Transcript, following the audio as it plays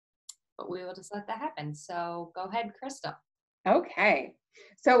but we will just let that happen. So go ahead, Crystal. Okay.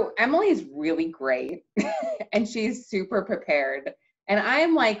 So Emily is really great and she's super prepared. And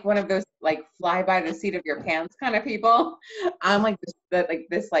I'm like one of those like fly by the seat of your pants kind of people. I'm like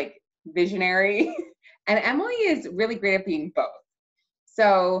this visionary. And Emily is really great at being both.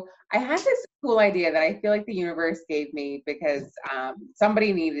 So I had this cool idea that I feel like the universe gave me because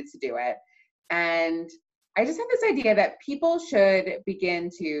somebody needed to do it. And I just have this idea that people should begin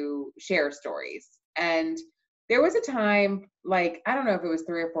to share stories. And there was a time, like, I don't know if it was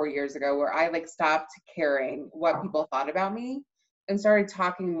 3 or 4 years ago, where I like stopped caring what people thought about me and started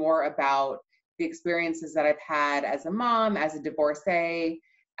talking more about the experiences that I've had as a mom, as a divorcee,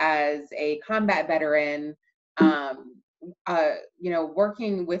 as a combat veteran,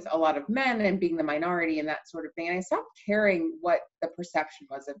 working with a lot of men and being the minority and that sort of thing. And I stopped caring what the perception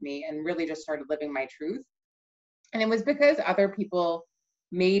was of me and really just started living my truth. And it was because other people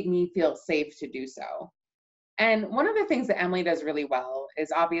made me feel safe to do so. And one of the things that Emily does really well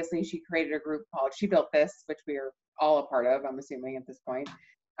is obviously she created a group called She Built This, which we are all a part of, I'm assuming at this point,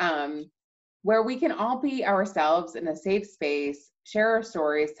 where we can all be ourselves in a safe space, share our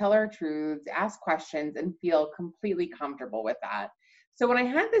stories, tell our truths, ask questions, and feel completely comfortable with that. So when I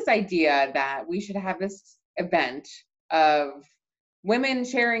had this idea that we should have this event of women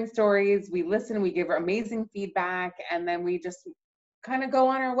sharing stories, we listen, we give amazing feedback, and then we just kind of go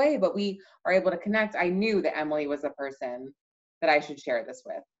on our way, but we are able to connect. I knew that Emily was the person that I should share this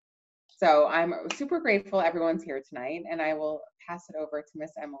with. So I'm super grateful everyone's here tonight, and I will pass it over to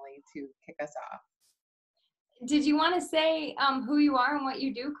Miss Emily to kick us off. Did you want to say who you are and what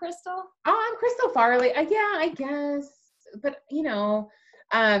you do, Crystal? Oh, I'm Crystal Farley. Yeah, I guess, but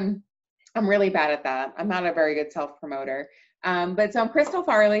I'm really bad at that. I'm not a very good self-promoter. But so I'm Crystal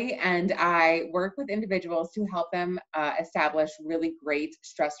Farley, and I work with individuals to help them establish really great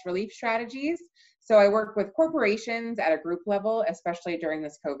stress relief strategies. So I work with corporations at a group level, especially during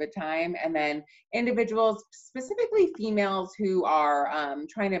this COVID time, and then individuals, specifically females who are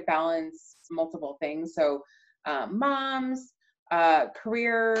trying to balance multiple things. So moms,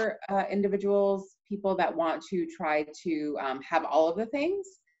 career individuals, people that want to try to have all of the things,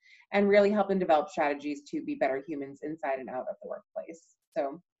 and really help them develop strategies to be better humans inside and out of the workplace.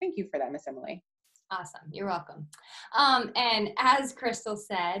 So thank you for that, Miss Emily. Awesome. You're welcome. And as Crystal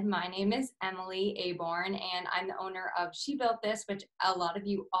said, my name is Emily Aborn, and I'm the owner of She Built This, which a lot of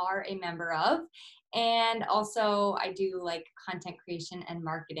you are a member of. And also I do like content creation and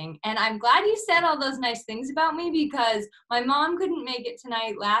marketing. And I'm glad you said all those nice things about me, because my mom couldn't make it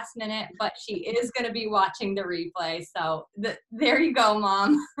tonight last minute, but she is going to be watching the replay. So there you go,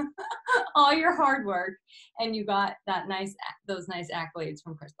 Mom. All your hard work, and you got those nice accolades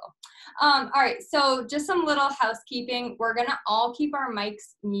from Crystal. All right, so just some little housekeeping. We're gonna all keep our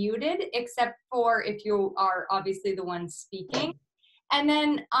mics muted, except for if you are obviously the one speaking. And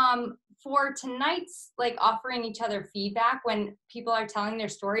then for tonight's like offering each other feedback when people are telling their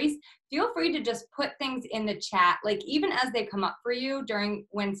stories, feel free to just put things in the chat, like even as they come up for you during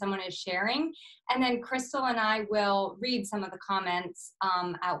when someone is sharing. And then Crystal and I will read some of the comments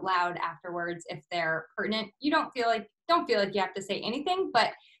out loud afterwards if they're pertinent. You don't feel like you have to say anything,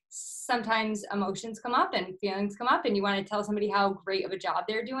 but sometimes emotions come up and feelings come up and you want to tell somebody how great of a job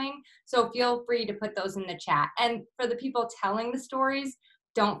they're doing. So feel free to put those in the chat. And for the people telling the stories,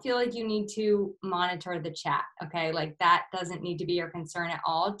 don't feel like you need to monitor the chat, okay? Like that doesn't need to be your concern at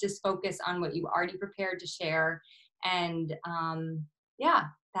all. Just focus on what you already prepared to share. And yeah,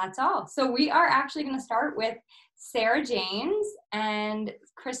 that's all. So we are actually going to start with Sara James, and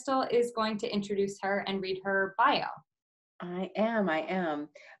Crystal is going to introduce her and read her bio. I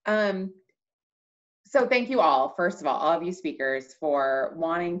am. So thank you all, first of all of you speakers, for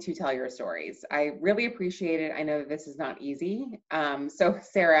wanting to tell your stories. I really appreciate it. I know that this is not easy. So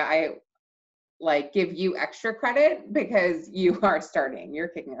Sara, I give you extra credit because you are starting, you're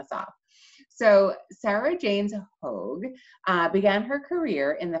kicking us off. So Sara James Hoag began her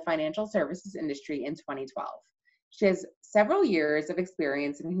career in the financial services industry in 2012. She has several years of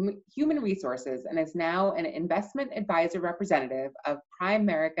experience in human resources and is now an investment advisor representative of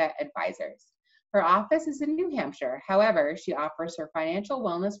Primerica Advisors. Her office is in New Hampshire. However, she offers her financial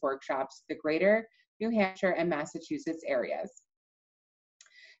wellness workshops to the greater New Hampshire and Massachusetts areas.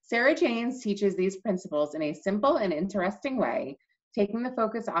 Sara James teaches these principles in a simple and interesting way, taking the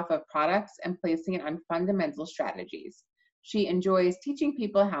focus off of products and placing it on fundamental strategies. She enjoys teaching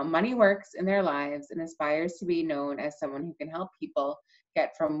people how money works in their lives and aspires to be known as someone who can help people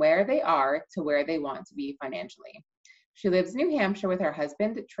get from where they are to where they want to be financially. She lives in New Hampshire with her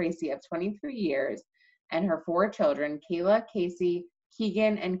husband, Tracy, of 23 years, and her 4 children, Kayla, Kasey,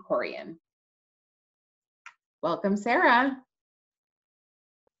 Keegan, and Corian. Welcome, Sara.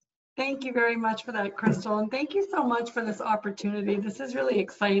 Thank you very much for that, Crystal. And thank you so much for this opportunity. This is really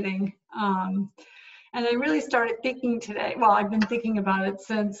exciting. And I really started thinking today, well, I've been thinking about it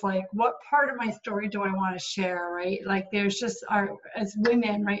since, like, what part of my story do I want to share, right? Like, there's just as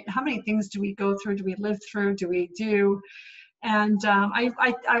women, right? How many things do we go through? Do we live through? Do we do? And I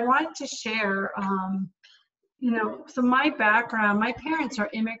wanted to share, so my background, my parents are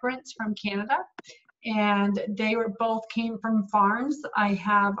immigrants from Canada, and they came from farms. I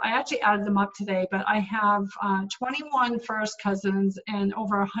actually added them up today, but I have 21 first cousins and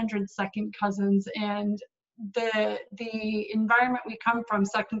over 100 second cousins. And the environment we come from,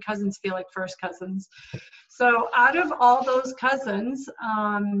 second cousins feel like first cousins. So out of all those cousins,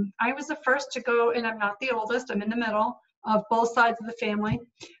 I was the first to go, and I'm not the oldest, I'm in the middle of both sides of the family.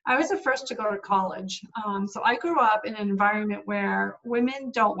 I was the first to go to college. So I grew up in an environment where women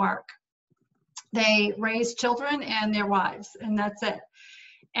don't work. They raise children and their wives, and that's it.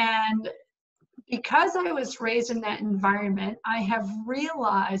 And because I was raised in that environment, I have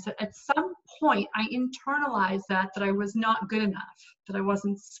realized that at some point I internalized that I was not good enough, that I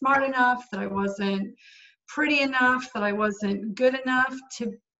wasn't smart enough, that I wasn't pretty enough, that I wasn't good enough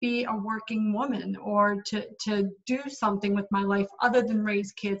to be a working woman or to do something with my life other than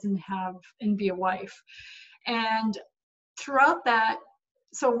raise kids and be a wife. And throughout that,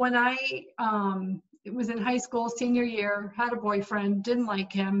 so when I was in high school, senior year, had a boyfriend, didn't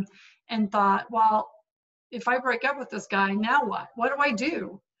like him, and thought, well, if I break up with this guy, now what? What do I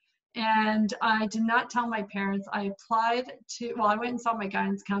do? And I did not tell my parents. I applied I went and saw my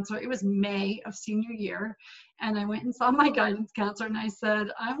guidance counselor. It was May of senior year. And I went and saw my guidance counselor and I said,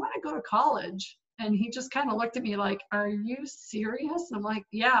 I want to go to college. And he just kind of looked at me like, are you serious? And I'm like,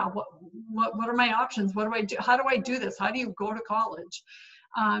 yeah, what are my options? What do I do? How do I do this? How do you go to college?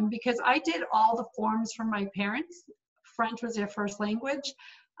 Because I did all the forms from my parents. French was their first language.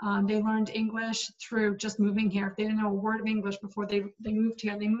 They learned English through just moving here. They didn't know a word of English before they moved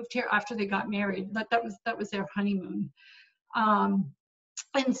here. They moved here after they got married. That was their honeymoon.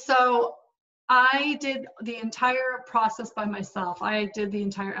 And so I did the entire process by myself. I did the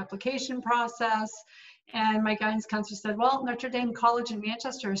entire application process. And my guidance counselor said, well, Notre Dame College in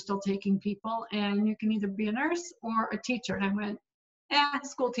Manchester is still taking people, and you can either be a nurse or a teacher. And I went,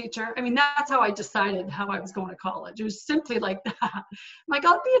 school teacher. I mean, that's how I decided how I was going to college. It was simply like that. I'm like,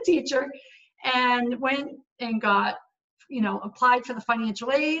 I'll be a teacher. And went and got, applied for the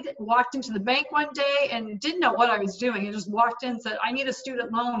financial aid, walked into the bank one day and didn't know what I was doing. I just walked in and said, I need a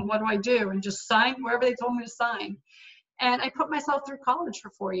student loan. What do I do? And just signed wherever they told me to sign. And I put myself through college for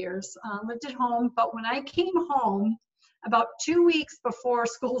 4 years, lived at home. But when I came home, about 2 weeks before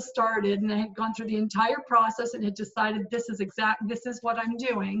school started, and I had gone through the entire process and had decided this is what I'm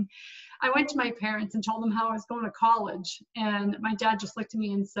doing, I went to my parents and told them how I was going to college. And my dad just looked at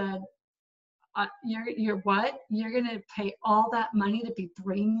me and said, you're what? You're going to pay all that money to be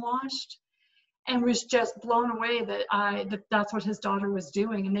brainwashed? And was just blown away that that's what his daughter was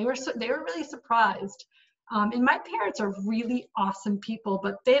doing. And they were really surprised. And my parents are really awesome people,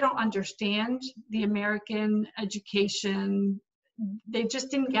 but they don't understand the American education. They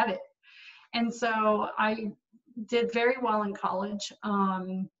just didn't get it. And so I did very well in college,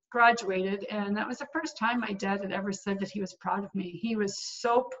 graduated, and that was the first time my dad had ever said that he was proud of me. He was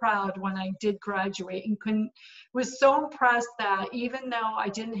so proud when I did graduate and was so impressed that even though I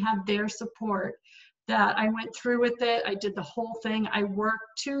didn't have their support, that I went through with it. I did the whole thing. I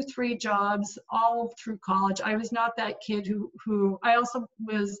worked 2-3 jobs all through college. I was not that kid who I also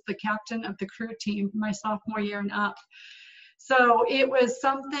was the captain of the crew team my sophomore year and up. So it was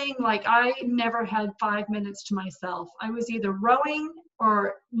something like I never had 5 minutes to myself. I was either rowing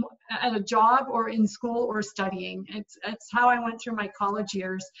or at a job or in school or studying. It's how I went through my college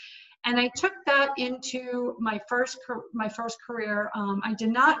years. And I took that into my first career. I did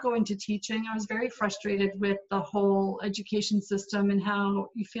not go into teaching. I was very frustrated with the whole education system and how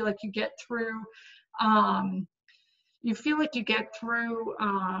you feel like you get through.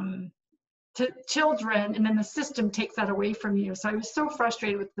 To children, and then the system takes that away from you. So I was so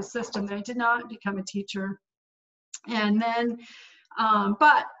frustrated with the system that I did not become a teacher. And then,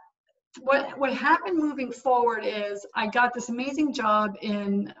 but what happened moving forward is I got this amazing job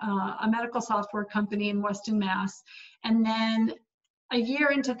in a medical software company in Weston, Mass. And then a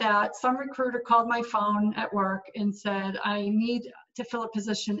year into that, some recruiter called my phone at work and said, I need to fill a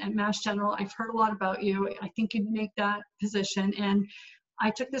position at Mass General. I've heard a lot about you. I think you'd make that position. And I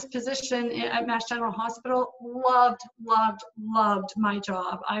took this position at Mass General Hospital, loved my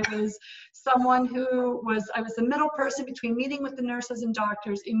job. I was someone I was the middle person between meeting with the nurses and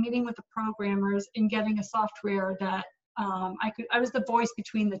doctors and meeting with the programmers and getting a software that I was the voice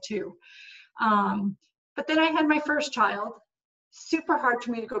between the two. But then I had my first child. Super hard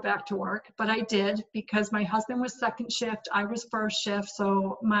for me to go back to work, but I did because my husband was second shift, I was first shift,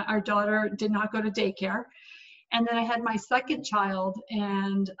 so our daughter did not go to daycare. And then I had my second child,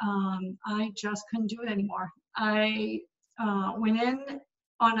 and I just couldn't do it anymore. I went in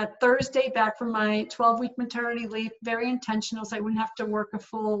on a Thursday back from my 12-week maternity leave, very intentional, so I wouldn't have to work a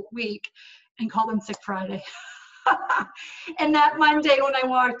full week, and called in sick Friday. And that Monday when I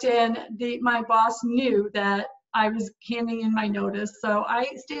walked in, my boss knew that I was handing in my notice. So I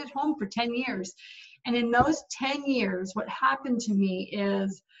stayed at home for 10 years. And in those 10 years, what happened to me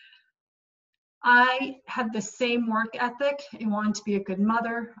is I had the same work ethic and wanted to be a good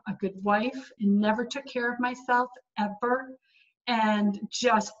mother, a good wife, and never took care of myself ever. And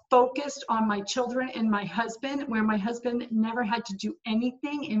just focused on my children and my husband, where my husband never had to do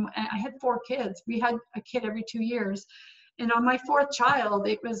anything. And I had 4 kids. We had a kid every 2 years. And on my 4th child,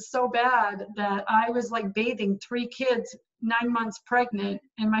 it was so bad that I was like bathing 3 kids, 9 months pregnant,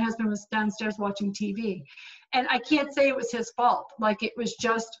 and my husband was downstairs watching TV. And I can't say it was his fault. Like, it was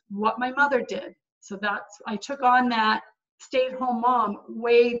just what my mother did. So I took on that stay-at-home mom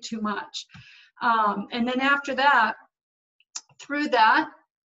way too much. And then after that, through that,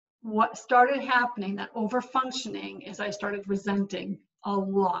 what started happening, that over-functioning, is I started resenting a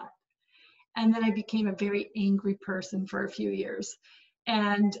lot. And then I became a very angry person for a few years.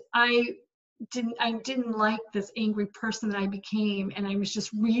 And I didn't like this angry person that I became. And I was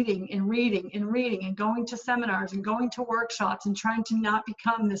just reading and going to seminars and going to workshops and trying to not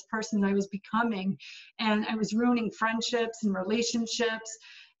become this person I was becoming. And I was ruining friendships and relationships.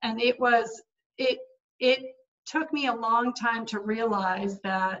 And it took me a long time to realize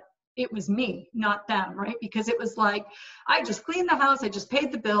that it was me, not them, right? Because it was like, I just cleaned the house, I just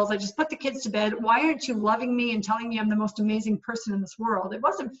paid the bills, I just put the kids to bed. Why aren't you loving me and telling me I'm the most amazing person in this world? It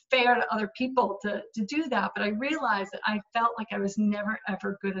wasn't fair to other people to do that, but I realized that I felt like I was never,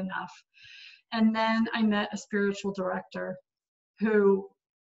 ever good enough. And then I met a spiritual director who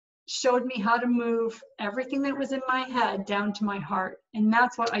showed me how to move everything that was in my head down to my heart. And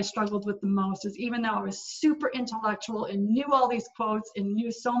that's what I struggled with the most, is even though I was super intellectual and knew all these quotes and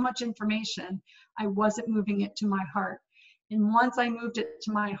knew so much information, I wasn't moving it to my heart. And once I moved it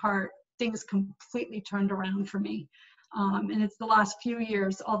to my heart, things completely turned around for me. And it's the last few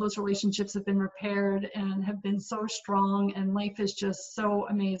years, all those relationships have been repaired and have been so strong, and life is just so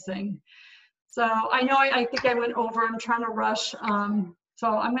amazing. So I know I think I went over, I'm trying to rush.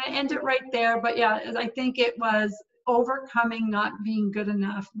 So I'm going to end it right there. But yeah, I think it was overcoming not being good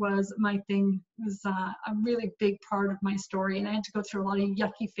enough was my thing, was a really big part of my story. And I had to go through a lot of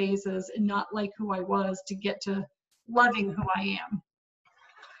yucky phases and not like who I was to get to loving who I am.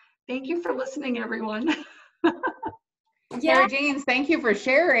 Thank you for listening, everyone. Yeah. Sarah James, thank you for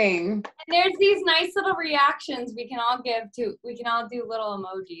sharing. And there's these nice little reactions we can all give to, we can all do little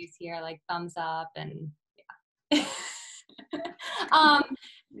emojis here, like thumbs up and yeah.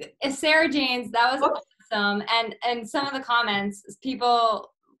 Sarah James, that was awesome. And some of the comments,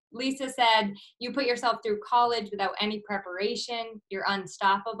 Lisa said, you put yourself through college without any preparation, you're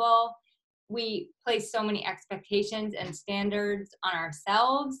unstoppable. We place so many expectations and standards on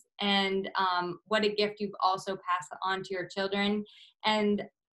ourselves, and what a gift you've also passed on to your children. And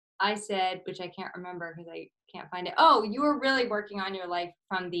I said, which I can't remember because I can't find it. Oh, you were really working on your life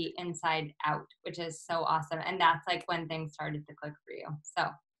from the inside out, which is so awesome. And that's like when things started to click for you. So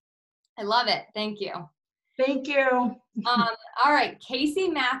I love it. Thank you. Thank you. All right.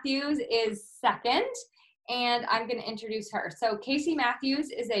 Kasey Mathews is second, and I'm going to introduce her. So Kasey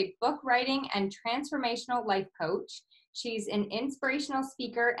Mathews is a book writing and transformational life coach. She's an inspirational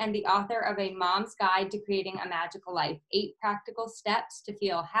speaker and the author of A Mom's Guide to Creating a Magical Life, 8 Practical Steps to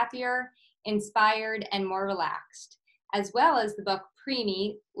Feel Happier, Inspired, and More Relaxed, as well as the book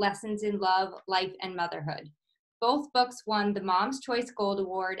Preemie, Lessons in Love, Life, and Motherhood. Both books won the Mom's Choice Gold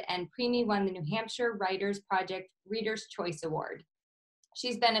Award, and Preemie won the New Hampshire Writers Project Reader's Choice Award.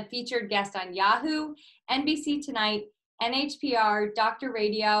 She's been a featured guest on Yahoo, NBC Tonight, NHPR, Dr.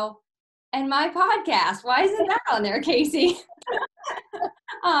 Radio, and my podcast. Why isn't that on there, Kasey?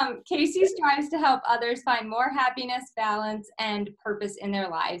 Kasey strives to help others find more happiness, balance, and purpose in their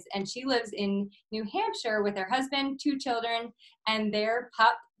lives. And she lives in New Hampshire with her husband, 2 children, and their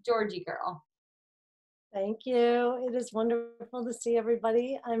pup, Georgie girl. Thank you. It is wonderful to see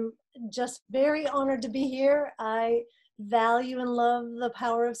everybody. I'm just very honored to be here. I value and love the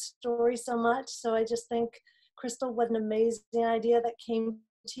power of story so much. So I just think, Crystal, what an amazing idea that came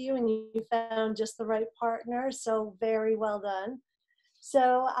to you, and you found just the right partner. So very well done.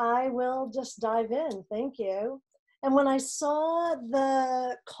 So I will just dive in. Thank you. And when I saw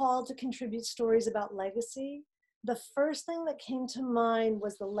the call to contribute stories about legacy, the first thing that came to mind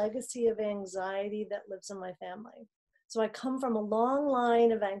was the legacy of anxiety that lives in my family. So I come from a long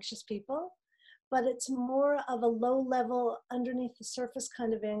line of anxious people, but it's more of a low level, underneath the surface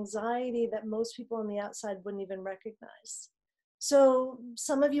kind of anxiety that most people on the outside wouldn't even recognize. So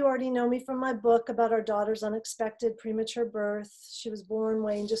some of you already know me from my book about our daughter's unexpected premature birth. She was born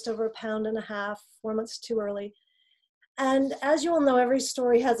weighing just over 1.5 pounds, 4 months too early. And as you all know, every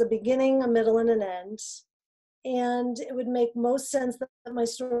story has a beginning, a middle, and an end. And it would make most sense that my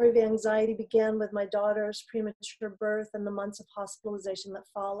story of anxiety began with my daughter's premature birth and the months of hospitalization that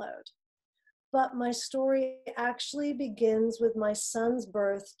followed. But my story actually begins with my son's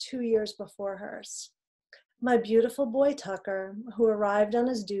birth 2 years before hers. My beautiful boy, Tucker, who arrived on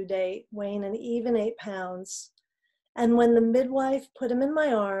his due date, weighing an even 8 pounds. And when the midwife put him in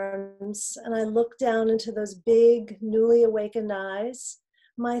my arms and I looked down into those big, newly awakened eyes,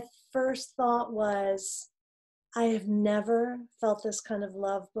 my first thought was, I have never felt this kind of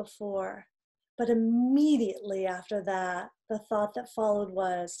love before. But immediately after that, the thought that followed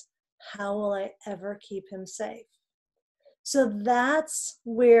was, how will I ever keep him safe? So that's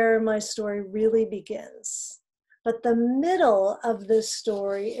where my story really begins. But the middle of this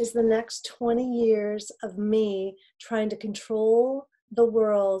story is the next 20 years of me trying to control the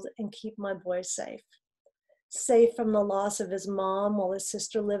world and keep my boy safe. Safe from the loss of his mom while his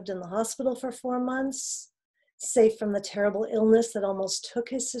sister lived in the hospital for 4 months. Safe from the terrible illness that almost took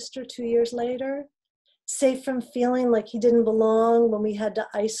his sister 2 years later. Safe from feeling like he didn't belong when we had to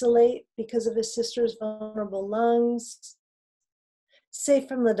isolate because of his sister's vulnerable lungs. Safe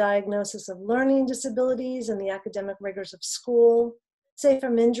from the diagnosis of learning disabilities and the academic rigors of school. Safe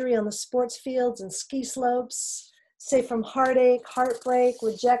from injury on the sports fields and ski slopes. Safe from heartache, heartbreak,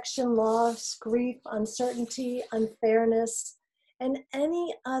 rejection, loss, grief, uncertainty, unfairness, and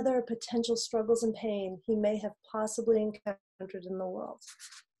any other potential struggles and pain he may have possibly encountered in the world.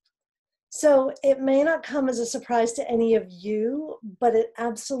 So it may not come as a surprise to any of you, but it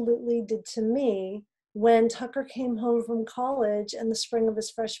absolutely did to me when Tucker came home from college in the spring of his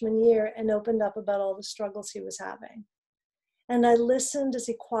freshman year and opened up about all the struggles he was having. And I listened as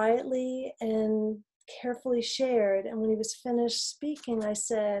he quietly and carefully shared. And when he was finished speaking, I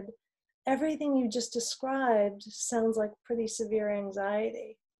said, everything you just described sounds like pretty severe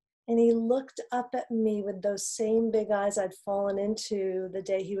anxiety. And he looked up at me with those same big eyes I'd fallen into the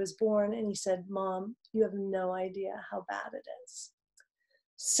day he was born. And he said, Mom, you have no idea how bad it is.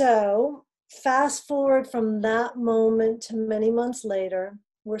 So fast forward from that moment to many months later,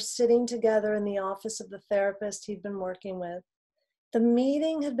 we're sitting together in the office of the therapist he'd been working with. The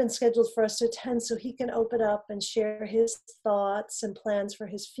meeting had been scheduled for us to attend so he can open up and share his thoughts and plans for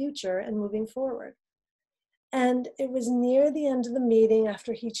his future and moving forward. And it was near the end of the meeting,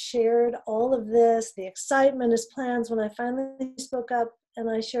 after he'd shared all of this, the excitement, his plans, when I finally spoke up and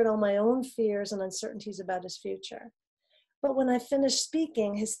I shared all my own fears and uncertainties about his future. But when I finished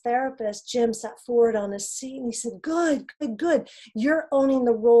speaking, his therapist, Jim, sat forward on his seat and he said, good, good, good. You're owning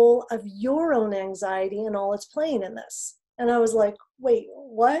the role of your own anxiety and all it's playing in this. And I was like, wait,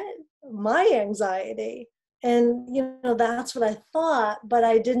 what? My anxiety? And, that's what I thought, but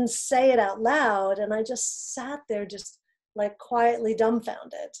I didn't say it out loud. And I just sat there just like quietly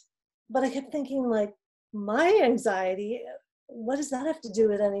dumbfounded. But I kept thinking, like, my anxiety, what does that have to do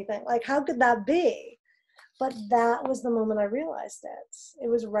with anything? Like, how could that be? But that was the moment I realized it. It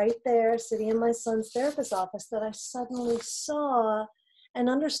was right there sitting in my son's therapist's office that I suddenly saw and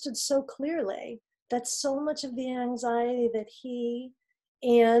understood so clearly that so much of the anxiety that he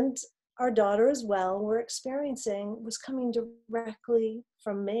and our daughter as well were experiencing was coming directly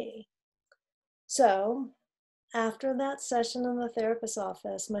from me. So after that session in the therapist's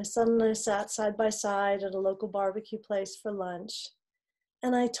office, my son and I sat side by side at a local barbecue place for lunch.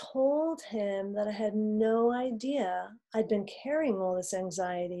 And I told him that I had no idea I'd been carrying all this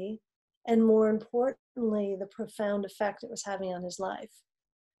anxiety, and more importantly, the profound effect it was having on his life.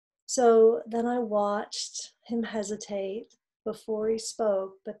 So then I watched him hesitate before he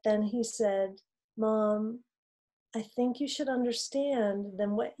spoke, but then he said, Mom, I think you should understand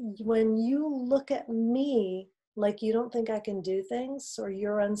then when you look at me like you don't think I can do things, or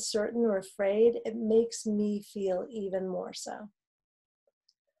you're uncertain or afraid, it makes me feel even more so.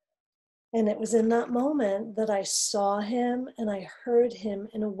 And it was in that moment that I saw him and I heard him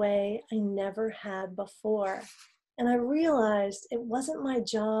in a way I never had before. And I realized it wasn't my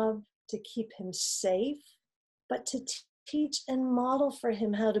job to keep him safe, but to teach and model for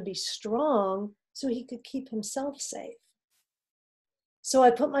him how to be strong so he could keep himself safe. So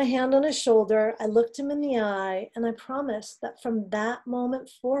I put my hand on his shoulder, I looked him in the eye, and I promised that from that moment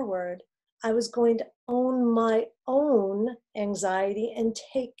forward, I was going to own my own anxiety and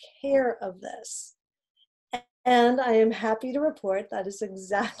take care of this. And I am happy to report that is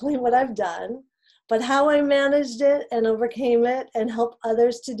exactly what I've done. But how I managed it and overcame it and helped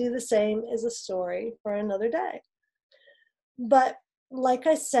others to do the same is a story for another day. But like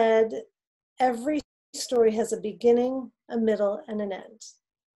I said, every story has a beginning, a middle, and an end.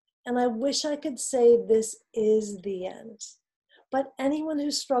 And I wish I could say this is the end. But anyone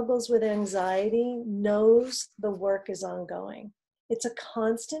who struggles with anxiety knows the work is ongoing. It's a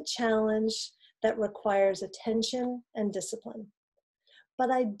constant challenge that requires attention and discipline.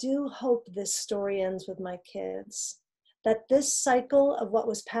 But I do hope this story ends with my kids, that this cycle of what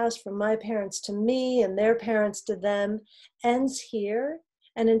was passed from my parents to me and their parents to them ends here.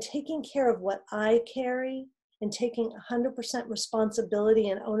 And in taking care of what I carry and taking 100% responsibility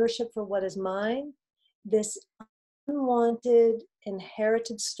and ownership for what is mine, this unwanted,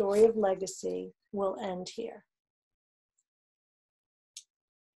 inherited story of legacy will end here.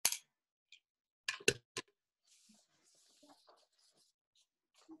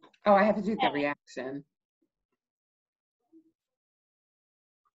 Oh, I have to do the reaction.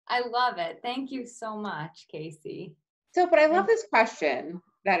 I love it. Thank you so much, Kasey. So, but I love this question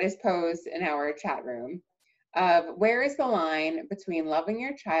that is posed in our chat room of where is the line between loving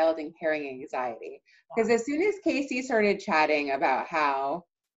your child and carrying anxiety? Because as soon as Kasey started chatting about how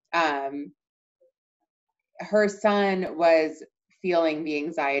her son was feeling the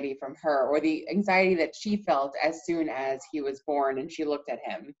anxiety from her, or the anxiety that she felt as soon as he was born and she looked at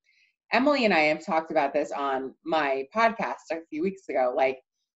him, Emily and I have talked about this on my podcast a few weeks ago, like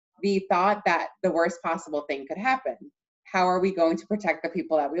the thought that the worst possible thing could happen. How are we going to protect the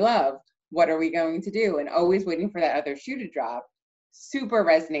people that we love? What are we going to do? And always waiting for that other shoe to drop super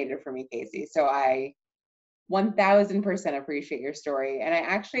resonated for me, Kasey. So I 1000% appreciate your story. And I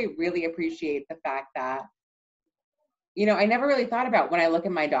actually really appreciate the fact that, you know, I never really thought about when I look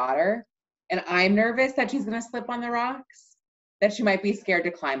at my daughter and I'm nervous that she's going to slip on the rocks, that she might be scared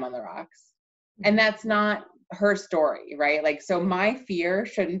to climb on the rocks. And that's not her story, right? Like, so my fear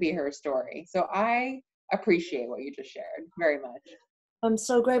shouldn't be her story. So I appreciate what you just shared very much. I'm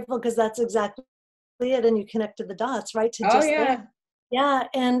so grateful because that's exactly it. And you connected the dots, right? To Oh, just yeah. there. Yeah.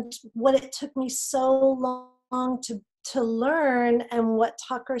 And what it took me so long to learn, and what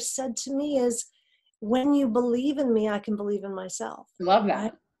Tucker said to me is, when you believe in me, I can believe in myself. Love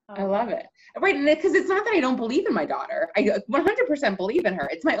that. Right? I love it. Right. And because it's not that I don't believe in my daughter. I 100% believe in her.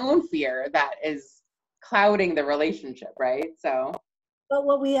 It's my own fear that is clouding the relationship, right? So. But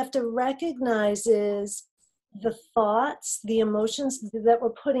what we have to recognize is the thoughts, the emotions that we're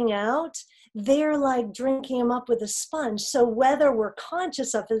putting out, they're like drinking them up with a sponge. So whether we're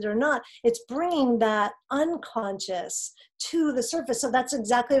conscious of it or not, it's bringing that unconscious to the surface. So that's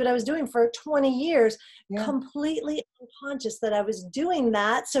exactly what I was doing for 20 years, completely unconscious that I was doing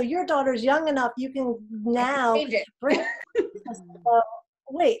that. So your daughter's young enough, you can now bring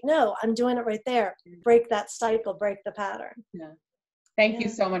wait, no, I'm doing it right there. Break that cycle, break the pattern. Yeah. Thank you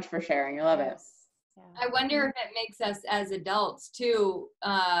so much for sharing. I love it. I wonder if it makes us as adults too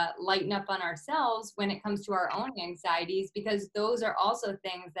lighten up on ourselves when it comes to our own anxieties, because those are also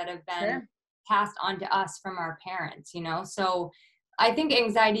things that have been passed on to us from our parents, you know? So I think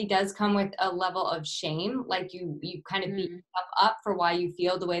anxiety does come with a level of shame, like you kind of beat yourself up for why you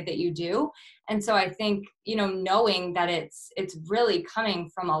feel the way that you do. And so I think, you know, knowing that it's really coming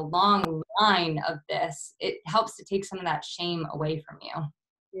from a long line of this, it helps to take some of that shame away from you.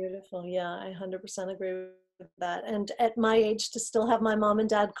 Beautiful. Yeah, I 100% agree with that. And at my age, to still have my mom and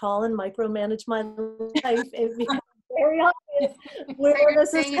dad call and micromanage my life, it becomes very obvious where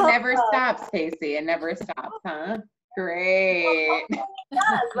this is coming from. It never stops, Kasey. It never stops, huh? Great. It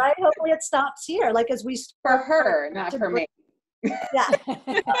does, right? Hopefully it stops here. Like as we for her, not for me. Yeah.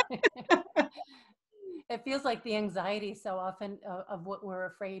 It feels like the anxiety so often of what we're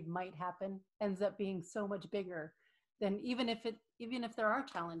afraid might happen ends up being so much bigger than even if there are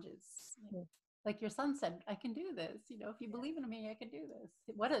challenges. Like your son said, I can do this. You know, if you believe in me, I can do this.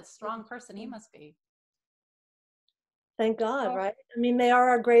 What a strong person he must be. Thank God, right? I mean, they are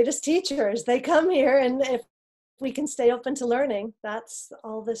our greatest teachers. They come here, and if we can stay open to learning, that's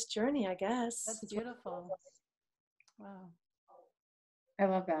all this journey, I guess. That's beautiful. Wow. I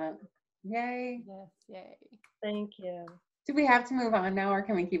love that. Yay. Yes, yay. Thank you. Do we have to move on now, or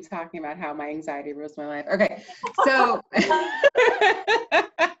can we keep talking about how my anxiety rules my life? Okay, so,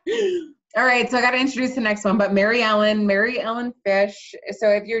 all right, so I got to introduce the next one, but Maryellen Fish. So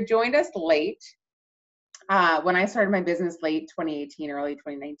if you joined us late, when I started my business late 2018, early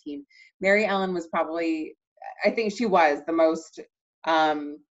 2019, Maryellen was probably, I think she was the most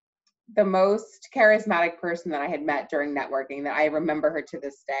charismatic person that I had met during networking, that I remember her to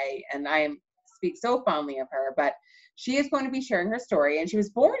this day, and I speak so fondly of her. But she is going to be sharing her story, and she was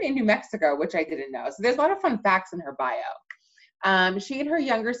born in New Mexico, which I didn't know. So there's a lot of fun facts in her bio. She and her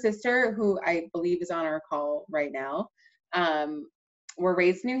younger sister, who I believe is on our call right now, were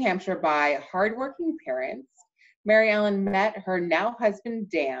raised in New Hampshire by hardworking parents. Maryellen met her now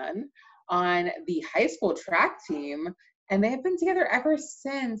husband, Dan, on the high school track team, and they have been together ever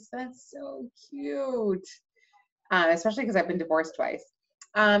since. That's so cute, especially because I've been divorced twice.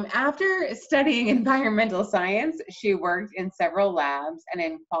 After studying environmental science, she worked in several labs and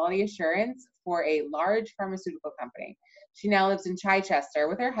in quality assurance for a large pharmaceutical company. She now lives in Chichester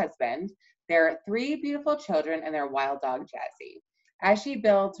with her husband. There are 3 beautiful children and their wild dog, Jazzy, as she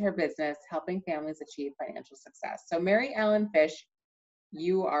builds her business, helping families achieve financial success. So Maryellen Fish,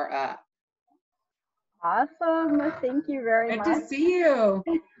 you are up. Awesome. Thank you very much. Good to see you.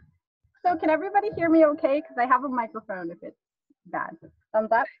 So can everybody hear me okay? Because I have a microphone if it's bad.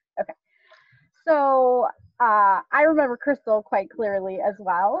 Thumbs up? Okay. So I remember Crystal quite clearly as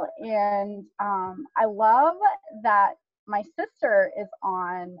well. And I love that my sister is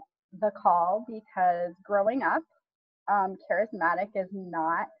on the call, because growing up, charismatic is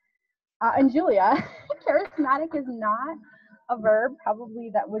not, and Julia, charismatic is not a verb probably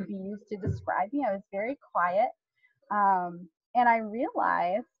that would be used to describe me. I was very quiet. And I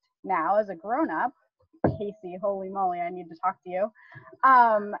realized now as a grown-up, Kasey, holy moly, I need to talk to you,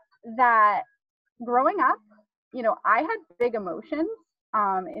 that growing up, you know, I had big emotions.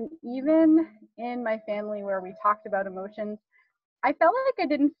 And even in my family where we talked about emotions, I felt like I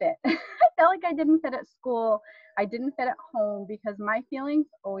didn't fit. I felt like I didn't fit at school. I didn't fit at home because my feelings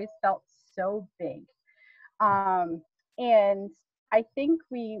always felt so big. And I think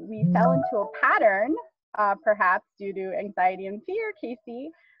we fell into a pattern, perhaps due to anxiety and fear, Kasey,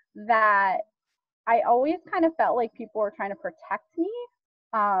 that I always kind of felt like people were trying to protect me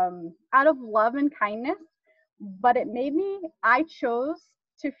out of love and kindness, but I chose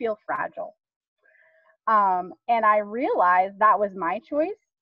to feel fragile. And I realized that was my choice.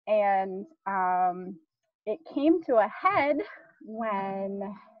 And it came to a head when,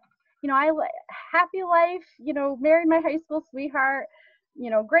 you know, happy life, you know, married my high school sweetheart, you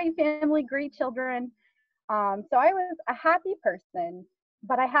know, great family, great children. So I was a happy person,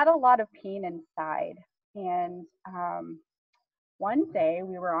 but I had a lot of pain inside. And one day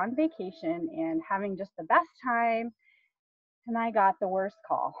we were on vacation and having just the best time, and I got the worst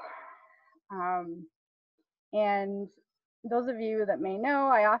call. And those of you that may know,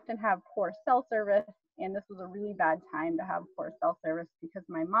 I often have poor cell service, and this was a really bad time to have poor cell service because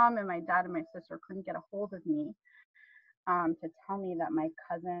my mom and my dad and my sister couldn't get a hold of me to tell me that my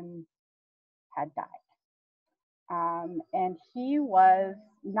cousin had died. And he was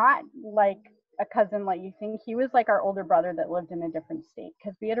not like a cousin like you think. He was like our older brother that lived in a different state,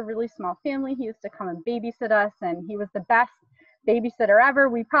 because we had a really small family. He used to come and babysit us, and he was the best babysitter ever.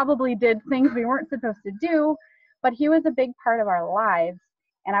 We probably did things we weren't supposed to do, but he was a big part of our lives.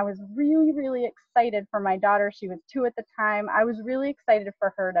 And I was really, really excited for my daughter. She was 2 at the time. I was really excited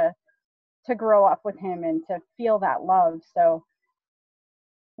for her to grow up with him and to feel that love. So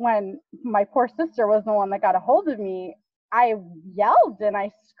when my poor sister was the one that got a hold of me, I yelled and I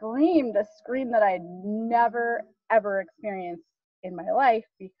screamed a scream that I had never, ever experienced in my life,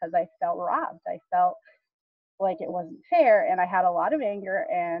 because I felt robbed. I felt like it wasn't fair, and I had a lot of anger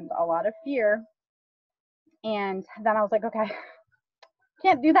and a lot of fear. And then I was like, okay,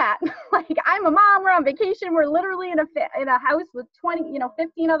 can't do that. Like, I'm a mom, we're on vacation, we're literally in a house with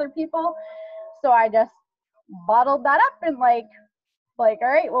 15 other people. So I just bottled that up and like, all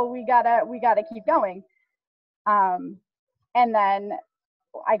right, well, we gotta keep going. And then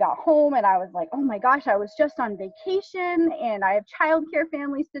I got home and I was like, oh my gosh, I was just on vacation and I have childcare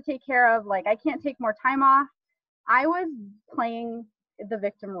families to take care of. Like, I can't take more time off. I was playing the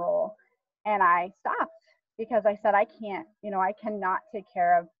victim role, and I stopped because I said, I can't, I cannot take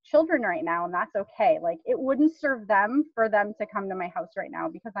care of children right now, and that's okay. Like, it wouldn't serve them for them to come to my house right now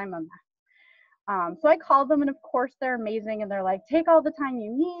because I'm a mess. So I called them, and of course they're amazing, and they're like, take all the time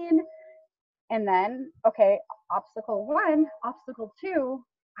you need. And then, okay, obstacle 1, obstacle 2,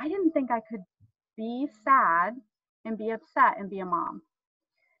 I didn't think I could be sad and be upset and be a mom,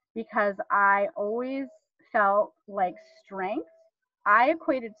 because I always felt like strength. I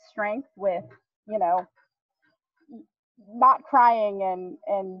equated strength with, you know, not crying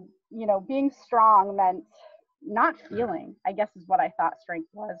and, you know, being strong meant not feeling, I guess is what I thought strength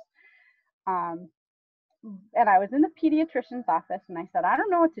was. And I was in the pediatrician's office and I said, I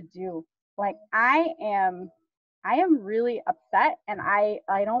don't know what to do. Like, I am really upset and I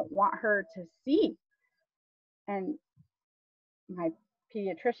don't want her to see. And my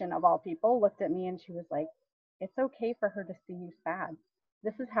pediatrician, of all people, looked at me and she was like, it's okay for her to see you sad.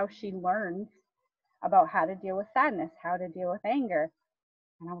 This is how she learns about how to deal with sadness, how to deal with anger.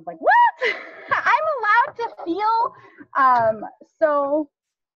 And I was like, what? I'm allowed to feel? So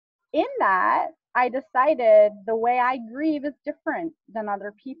in that, I decided the way I grieve is different than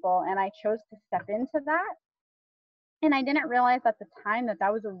other people. And I chose to step into that. And I didn't realize at the time that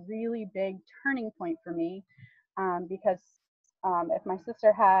that was a really big turning point for me, because if my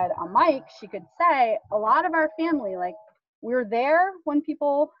sister had a mic, she could say a lot of our family, like, we're there when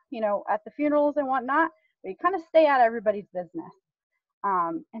people, you know, at the funerals and whatnot, but you kind of stay out of everybody's business.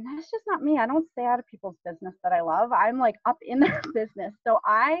 And that's just not me. I don't stay out of people's business that I love. I'm like up in their business. So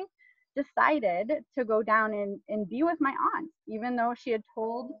I decided to go down and be with my aunt, even though she had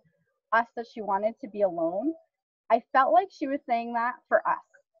told us that she wanted to be alone. I felt like she was saying that for us,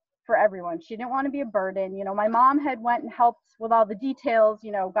 for everyone. She didn't want to be a burden. You know, my mom had went and helped with all the details,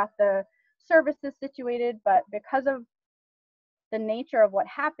 you know, got the services situated, but because of the nature of what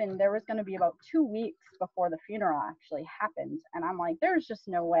happened, there was going to be about 2 weeks before the funeral actually happened. And I'm like, there's just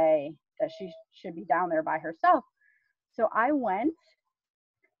no way that she should be down there by herself. So I went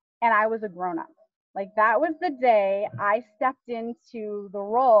and I was a grown-up. Like, that was the day I stepped into the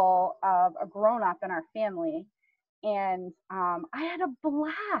role of a grown-up in our family. And I had a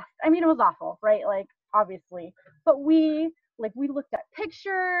blast. I mean, it was awful, right? Like, obviously, but we looked at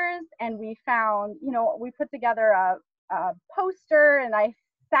pictures and we found, you know, we put together a poster, and I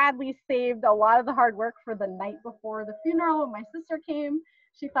sadly saved a lot of the hard work for the night before the funeral. When my sister came,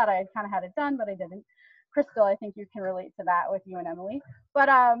 she thought I kind of had it done, but I didn't. Crystal, I think you can relate to that with you and Emily. But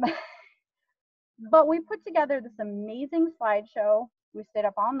we put together this amazing slideshow. We stayed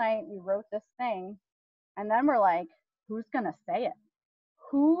up all night. We wrote this thing. And then we're like, who's going to say it?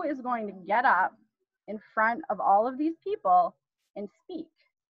 Who is going to get up in front of all of these people and speak?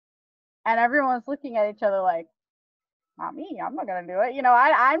 And everyone's looking at each other like, not me, I'm not going to do it. You know,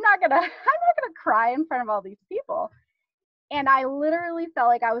 I'm not going to cry in front of all these people. And I literally felt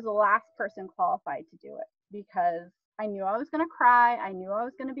like I was the last person qualified to do it, because I knew I was going to cry. I knew I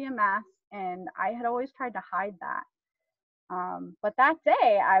was going to be a mess. And I had always tried to hide that. But that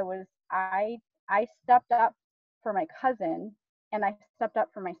day I stepped up for my cousin, and I stepped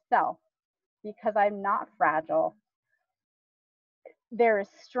up for myself, because I'm not fragile. There is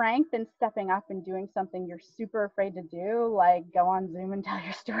strength in stepping up and doing something you're super afraid to do, like go on Zoom and tell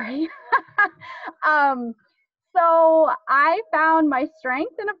your story. So I found my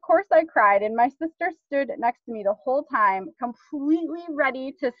strength, and of course I cried, and my sister stood next to me the whole time, completely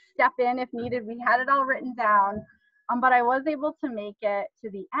ready to step in if needed. We had it all written down, but I was able to make it to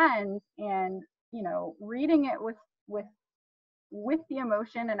the end, and, you know, reading it with the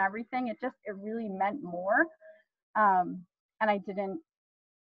emotion and everything, it really meant more. And I didn't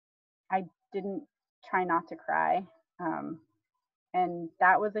try not to cry. And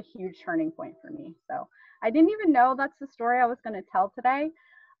that was a huge turning point for me. So I didn't even know that's the story I was going to tell today.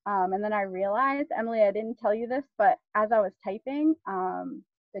 And then I realized, Emily, I didn't tell you this, but as I was typing,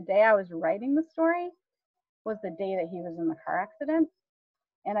 the day I was writing the story was the day that he was in the car accident.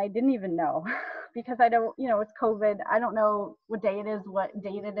 And I didn't even know because I don't, you know, it's COVID. I don't know what day it is, what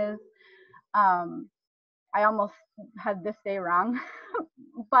date it is. I almost had this day wrong,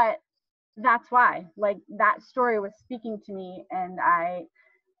 but that's why, like, that story was speaking to me, and I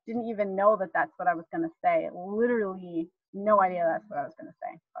didn't even know that that's what I was going to say. Literally no idea that's what I was going to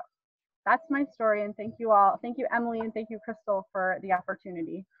say. But that's my story, and thank you all. Thank you, Emily, and thank you, Crystal, for the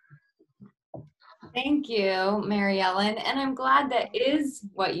opportunity. Thank you, Maryellen. And I'm glad that is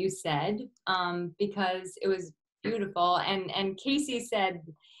what you said, because it was beautiful. And Kasey said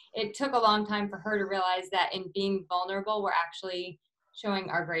it took a long time for her to realize that in being vulnerable, we're actually showing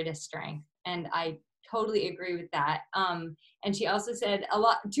our greatest strength. And I totally agree with that. And she also said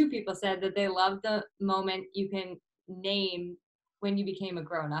two people said that they love the moment you can name when you became a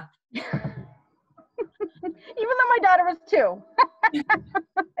grown-up. Even though my daughter was 2.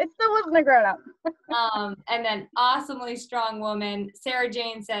 I still wasn't a grown-up. And then awesomely strong woman. Sarah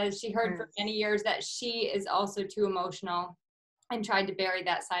Jane says she heard for many years that she is also too emotional. and tried to bury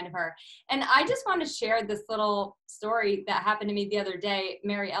that side of her. And I just want to share this little story that happened to me the other day.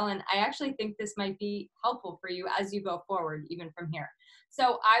 Maryellen, I actually think this might be helpful for you as you go forward, even from here.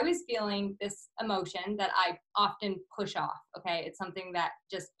 So I was feeling this emotion that I often push off, okay? It's something that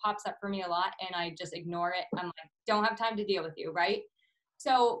just pops up for me a lot, and I just ignore it. I'm like, don't have time to deal with you, right?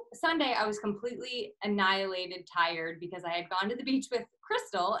 So Sunday, I was completely annihilated, tired, because I had gone to the beach with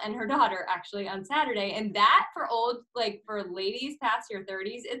Crystal and her daughter actually on Saturday. And that for ladies past your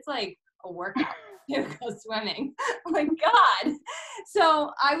 30s, it's like a workout to go swimming. Oh my God.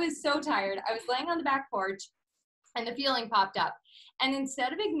 So I was so tired. I was laying on the back porch and the feeling popped up. And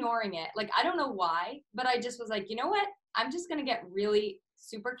instead of ignoring it, like, I don't know why, but I just was like, you know what? I'm just going to get really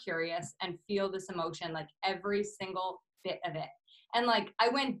super curious and feel this emotion, like every single bit of it. And like, I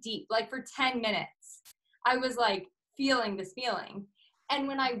went deep, like for 10 minutes, I was like feeling this feeling. And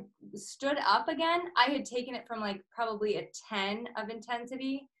when I stood up again, I had taken it from like probably a 10 of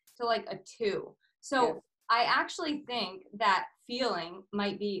intensity to like a 2. So yeah. I actually think that feeling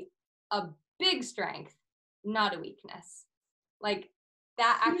might be a big strength, not a weakness. Like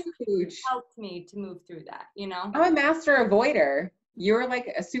that actually helped me to move through that, you know? I'm a master avoider. You're like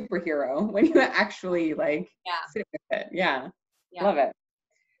a superhero when you actually like sit with it. Yeah. Love it.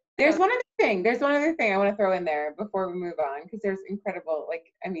 There's one other thing. I want to throw in there before we move on, because there's incredible, like,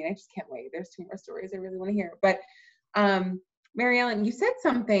 I mean, I just can't wait. There's 2 more stories I really want to hear. But Maryellen, you said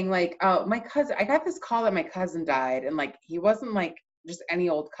something like, oh, my cousin, I got this call that my cousin died, and like, he wasn't like just any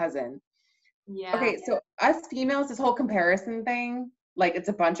old cousin. Yeah. Okay, so us females, this whole comparison thing, like, it's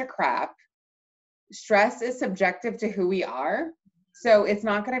a bunch of crap. Stress is subjective to who we are. So it's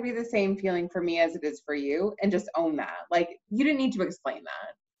not going to be the same feeling for me as it is for you, and just own that. Like, you didn't need to explain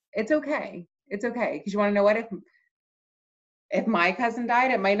that. It's okay. It's okay. Because you want to know what? If my cousin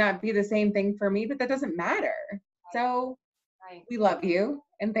died, it might not be the same thing for me, but that doesn't matter. So we love you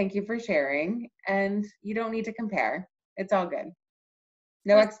and thank you for sharing. And you don't need to compare. It's all good.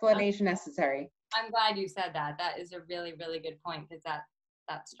 No explanation necessary. I'm glad you said that. That is a really, really good point, because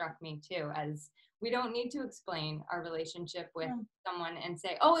that struck me too, as we don't need to explain our relationship with someone and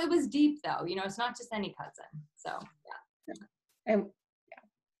say, oh, it was deep though. You know, it's not just any cousin. So yeah. And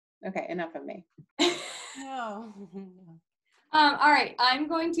okay, enough of me. No. All right, I'm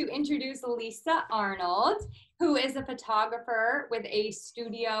going to introduce Lisa Arnold, who is a photographer with a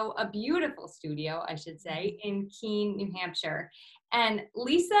studio, a beautiful studio, I should say, in Keene, New Hampshire. And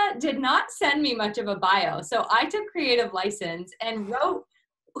Lisa did not send me much of a bio, so I took creative license and wrote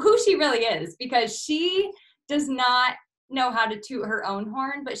who she really is, because she does not know how to toot her own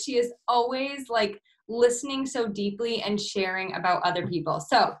horn, but she is always like listening so deeply and sharing about other people.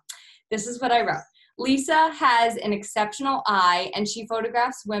 So this is what I wrote. Lisa has an exceptional eye, and she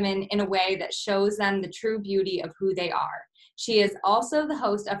photographs women in a way that shows them the true beauty of who they are. She is also the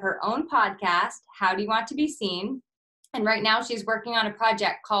host of her own podcast, How Do You Want to Be Seen? And right now she's working on a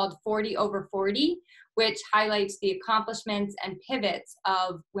project called 40 Over 40, which highlights the accomplishments and pivots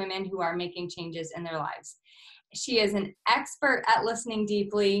of women who are making changes in their lives. She is an expert at listening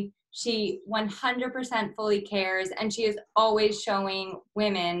deeply. She 100% fully cares, and she is always showing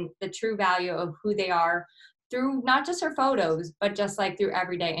women the true value of who they are through not just her photos, but just like through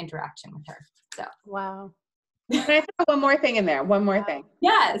everyday interaction with her. So, wow. Can I throw one more thing in there? One more thing.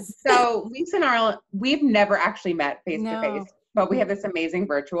 Yes. So Lisa and Arnold, we've never actually met face to face, but we have this amazing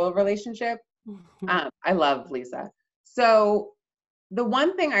virtual relationship. I love Lisa. So the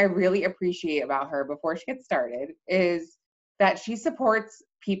one thing I really appreciate about her before she gets started is that she supports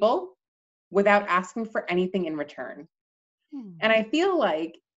people without asking for anything in return. And I feel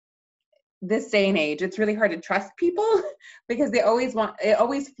like this day and age, it's really hard to trust people because it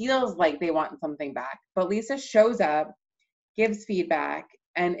always feels like they want something back. But Lisa shows up, gives feedback,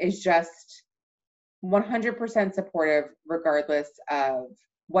 and is just 100% supportive regardless of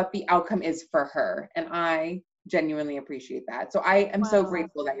what the outcome is for her. And I genuinely appreciate that. So I am so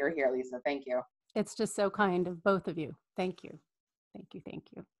grateful that you're here, Lisa. Thank you. It's just so kind of both of you. Thank you. Thank you. Thank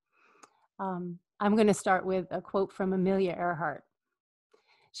you. I'm going to start with a quote from Amelia Earhart.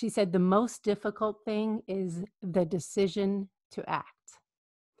 She said, "The most difficult thing is the decision to act.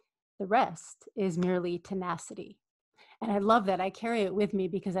 The rest is merely tenacity." And I love that. I carry it with me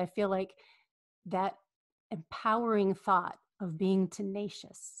because I feel like that empowering thought of being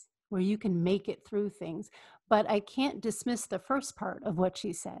tenacious, where you can make it through things. But I can't dismiss the first part of what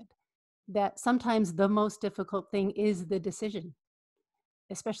she said, that sometimes the most difficult thing is the decision,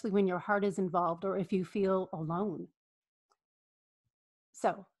 especially when your heart is involved or if you feel alone.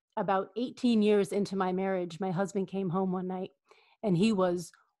 So about 18 years into my marriage, my husband came home one night and he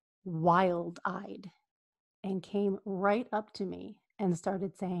was wild-eyed. and came right up to me and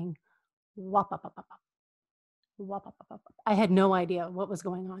started saying, wop, wop, wop, wop, wop, wop, wop, wop. I had no idea what was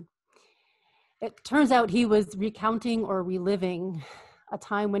going on. It turns out he was recounting or reliving a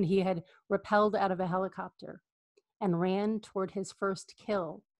time when he had rappelled out of a helicopter and ran toward his first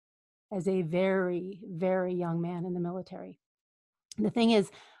kill as a very, very young man in the military. And the thing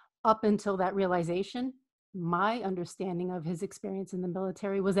is, up until that realization, my understanding of his experience in the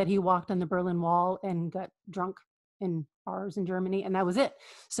military was that he walked on the Berlin Wall and got drunk in bars in Germany, and that was it.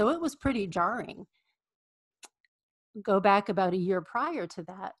 So it was pretty jarring. Go back about a year prior to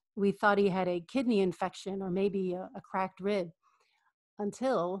that, we thought he had a kidney infection or maybe a cracked rib,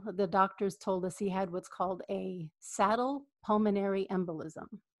 until the doctors told us he had what's called a saddle pulmonary embolism,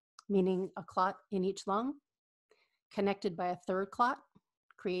 meaning a clot in each lung connected by a third clot,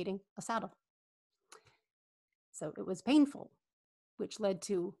 creating a saddle. So it was painful, which led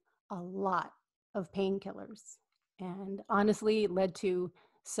to a lot of painkillers. And honestly, it led to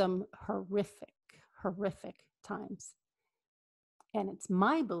some horrific times. And it's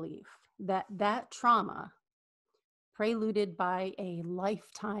my belief that that trauma, preluded by a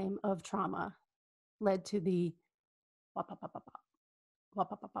lifetime of trauma, led to the wop, wop, wop, wop,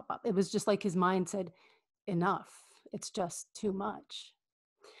 wop, wop, wop, wop, wop. It was just like his mind said, enough, it's just too much.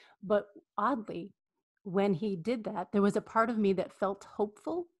 But oddly, when he did that, there was a part of me that felt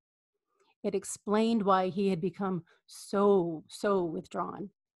hopeful. It explained why he had become so withdrawn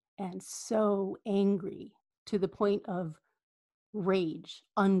and so angry to the point of rage,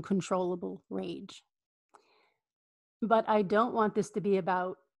 uncontrollable rage. But I don't want this to be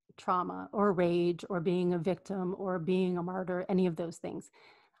about trauma or rage or being a victim or being a martyr, any of those things.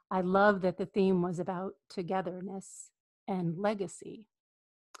 I love that the theme was about togetherness and legacy.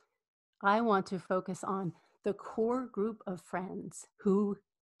 I want to focus on the core group of friends who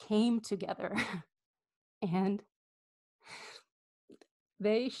came together and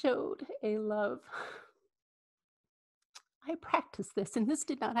they showed a love. I practiced this and this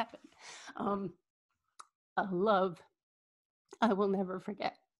did not happen. A love I will never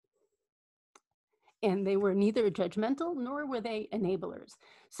forget. And they were neither judgmental nor were they enablers.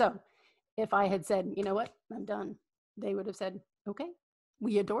 So if I had said, you know what, I'm done, they would have said, okay,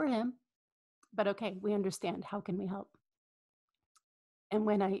 we adore him, but okay, we understand. How can we help? And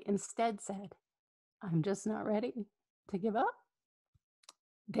when I instead said, I'm just not ready to give up,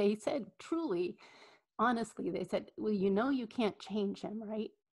 they said, truly, honestly, they said, well, you know, you can't change him,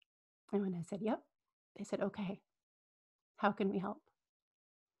 right? And when I said, yep, they said, okay, how can we help?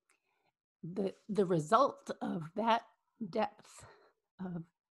 The result of that depth of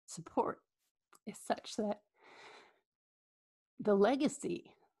support is such that the legacy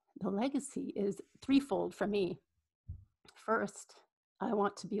is threefold for me. First, I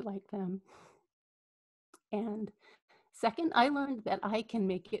want to be like them. And second, I learned that I can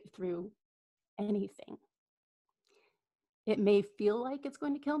make it through anything. It may feel like it's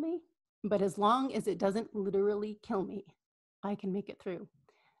going to kill me, but as long as it doesn't literally kill me, I can make it through.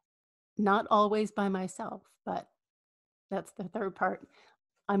 Not always by myself, but that's the third part.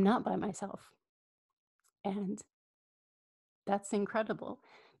 I'm not by myself. And that's incredible.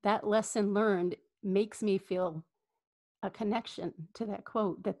 That lesson learned makes me feel a connection to that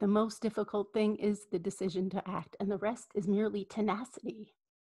quote, that the most difficult thing is the decision to act, and the rest is merely tenacity.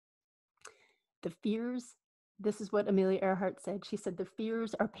 The fears, this is what Amelia Earhart said. She said, the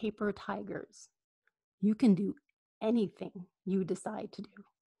fears are paper tigers. You can do anything you decide to do.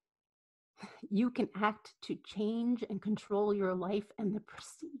 You can act to change and control your life, and the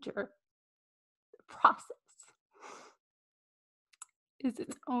procedure, the process, is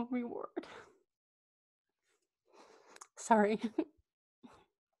its own reward. Sorry.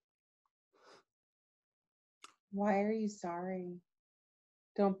 Why are you sorry?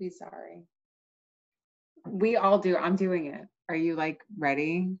 Don't be sorry. We all do. I'm doing it. Are you like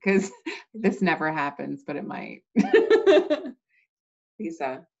ready? Because this never happens, but it might.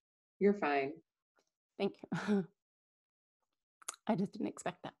 Lisa, you're fine. Thank you. I just didn't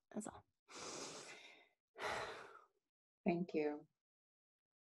expect that. That's all. Thank you.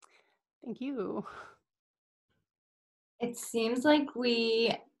 Thank you. It seems like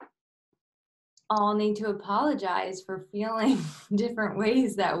we all need to apologize for feeling different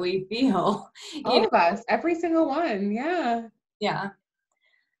ways that we feel. All of us, every single one. Yeah. Yeah.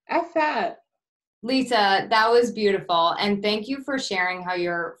 F that. Lisa, that was beautiful. And thank you for sharing how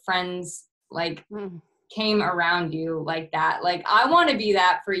your friends came around you like that. Like, I want to be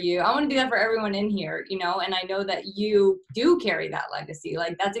that for you. I want to be that for everyone in here, you know, and I know that you do carry that legacy.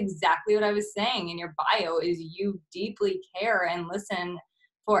 Like, that's exactly what I was saying in your bio, is you deeply care and listen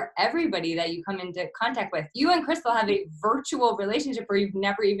for everybody that you come into contact with. You and Crystal have a virtual relationship where you've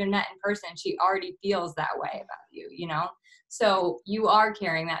never even met in person. She already feels that way about you, you know? So you are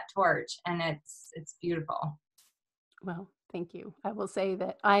carrying that torch, and it's beautiful. Well, thank you. I will say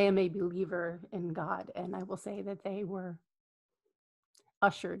that I am a believer in God, and I will say that they were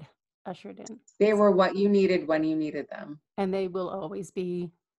ushered in. They were what you needed when you needed them. And they will always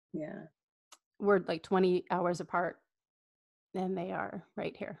be. Yeah. We're like 20 hours apart, and they are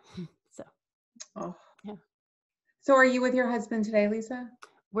right here. So, Oh. Yeah. So are you with your husband today, Lisa?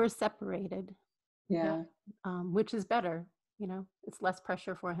 We're separated. Yeah. Which is better, you know, it's less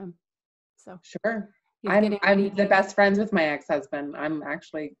pressure for him. So Sure. he's I'm getting ready. the best friends with my ex-husband. I'm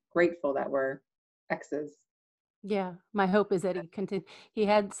actually grateful that we're exes. Yeah, my hope is that he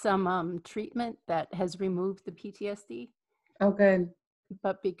had some treatment that has removed the PTSD, Oh, good.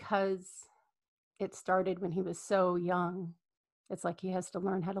 but because it started when he was so young, it's like he has to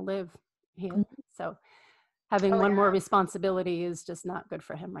learn how to live. So having one more responsibility is just not good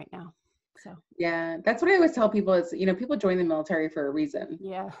for him right now. So yeah, that's what I always tell people is, you know, people join the military for a reason.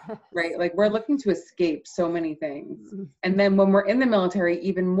 yeah. Right? Like we're looking to escape so many things. And then when we're in the military,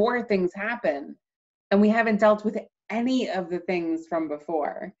 even more things happen. And we haven't dealt with any of the things from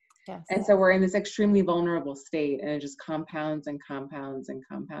before. Yes. And so we're in this extremely vulnerable state, and it just compounds and compounds and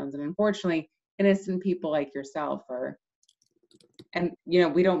compounds. And unfortunately, innocent people like yourself and you know,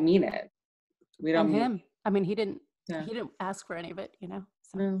 we don't mean it. We don't And mean him. it. I mean, he didn't Yeah. ask for any of it, you know.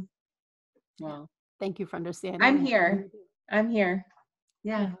 So No. Well, thank you for understanding. I'm here.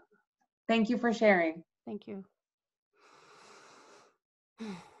 Yeah. Thank you for sharing. Thank you.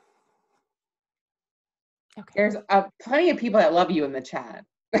 Okay. There's plenty of people that love you in the chat.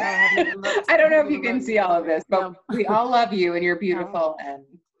 I don't know if you can see all of this, but we all love you, and you're beautiful and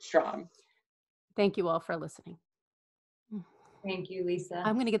strong. Thank you all for listening. Thank you, Lisa.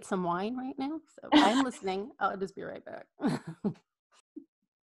 I'm going to get some wine right now, so I'm listening. I'll just be right back.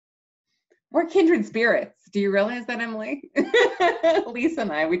 We're kindred spirits. Do you realize that, Emily? Lisa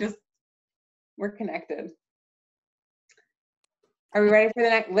and I, we're connected. Are we ready for the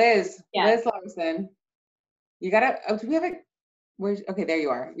next? Liz, yeah. Liz Larson. You gotta, do we have a, okay, there you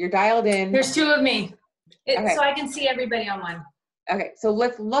are. You're dialed in. There's two of me. Okay. So I can see everybody on one. Okay, so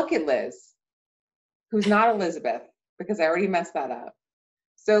let's look at Liz, who's not Elisabeth, because I already messed that up.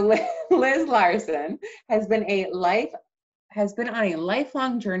 So Liz Larson has been on a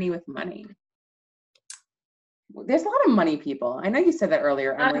lifelong journey with money. There's a lot of money people. I know you said that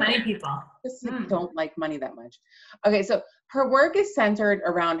earlier. A lot of money people. Just don't like money that much. Okay, so her work is centered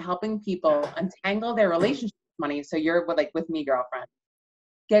around helping people untangle their relationship with money. So you're with me, girlfriend.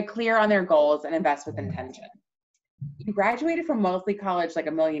 Get clear on their goals and invest with intention. You graduated from Wellesley College like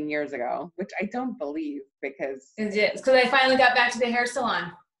a million years ago, which I don't believe because... It's because I finally got back to the hair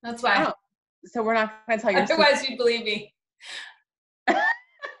salon. That's why. Oh, so we're not going to tell you. Otherwise, you'd believe me.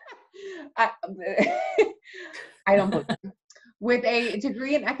 I don't believe you. With a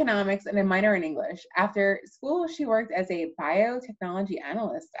degree in economics and a minor in English. After school, she worked as a biotechnology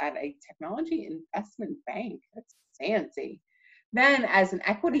analyst at a technology investment bank. That's fancy. Then as an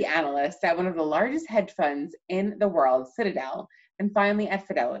equity analyst at one of the largest hedge funds in the world, Citadel, and finally at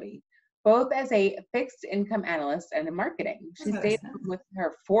Fidelity, both as a fixed income analyst and in marketing. She stayed with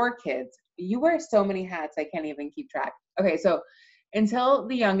her 4 kids. You wear so many hats, I can't even keep track. Okay, so until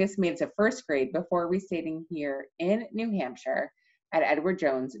the youngest made it to 1st grade before restating here in New Hampshire at Edward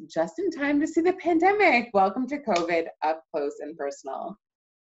Jones, just in time to see the pandemic. Welcome to COVID, up close and personal.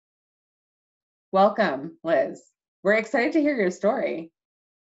 Welcome, Liz. We're excited to hear your story.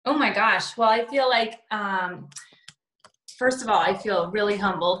 Oh my gosh. Well, I feel like, first of all, I feel really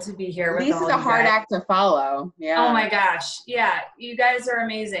humbled to be here with all of you guys. This is a hard act to follow. Yeah. Oh my gosh. Yeah. You guys are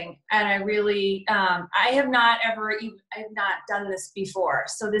amazing. And I really, I have not done this before.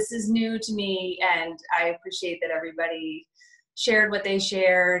 So this is new to me, and I appreciate that everybody shared what they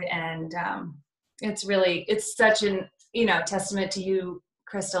shared. And it's such an, testament to you,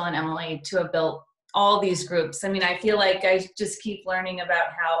 Crystal and Emily, to have built all these groups. I mean, I feel like I just keep learning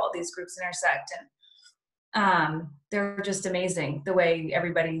about how all these groups intersect, and they're just amazing the way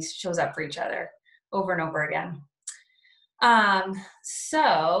everybody shows up for each other over and over again.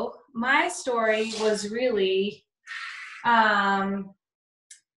 So my story was really kind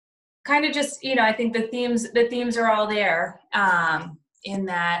of just, I think the themes are all there, in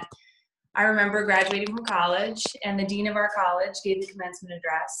that I remember graduating from college, and the dean of our college gave the commencement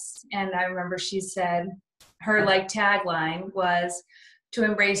address. And I remember she said, her tagline was to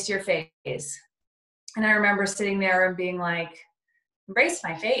embrace your phase. And I remember sitting there and being like, embrace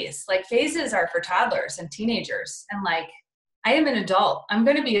my phase. Phases are for toddlers and teenagers. And I am an adult. I'm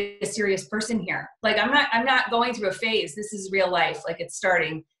going to be a serious person here. Like, I'm not going through a phase. This is real life. Like, it's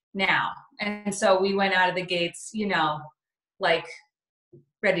starting now. And so we went out of the gates, you know, like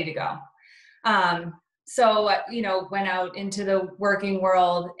ready to go. So, you know, went out into the working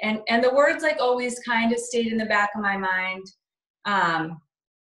world, and the words like always kind of stayed in the back of my mind.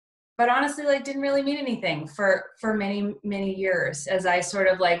 But honestly, like, didn't really mean anything for many, many years as I sort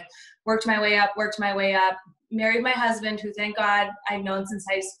of like worked my way up, married my husband, who, thank God, I've known since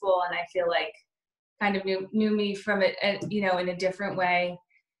high school, and I feel like kind of knew me from it, you know, in a different way.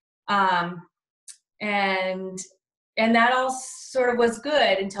 And that all sort of was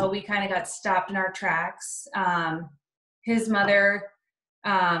good until we kind of got stopped in our tracks. His mother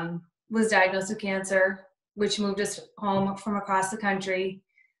was diagnosed with cancer, which moved us home from across the country.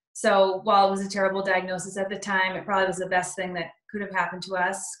 So while it was a terrible diagnosis at the time, it probably was the best thing that could have happened to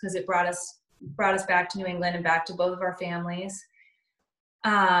us, because it brought us back to New England and back to both of our families.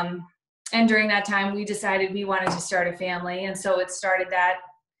 And during that time, we decided we wanted to start a family. And so it started that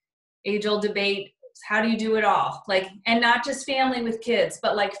age-old debate. How do you do it all? Like, and not just family with kids,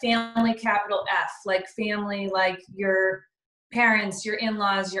 but like family, capital F, like family, like your parents, your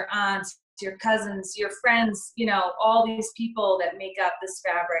in-laws, your aunts, your cousins, your friends, you know, all these people that make up this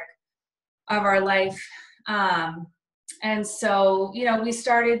fabric of our life. And so, you know, we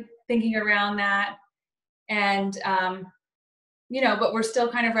started thinking around that, and, you know, but we're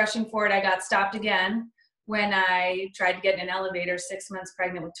still kind of rushing forward. I got stopped again when I tried to get in an elevator, 6 months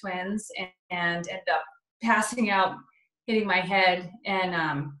pregnant with twins, and ended up passing out, hitting my head,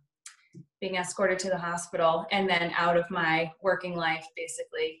 and being escorted to the hospital, and then out of my working life,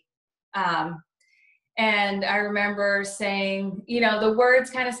 basically. And I remember saying, you know, the words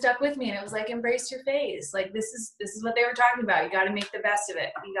kind of stuck with me, and it was like, embrace your phase. Like, this is what they were talking about. You got to make the best of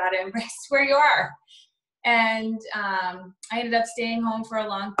it. You got to embrace where you are. And I ended up staying home for a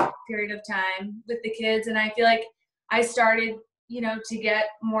long period of time with the kids. And I feel like I started, you know, to get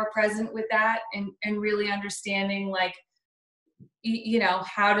more present with that, and really understanding, like, you know,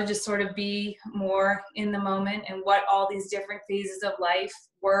 how to just sort of be more in the moment, and what all these different phases of life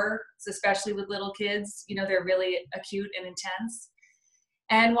were, especially with little kids. You know, they're really acute and intense.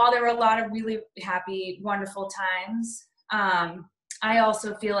 And while there were a lot of really happy, wonderful times, I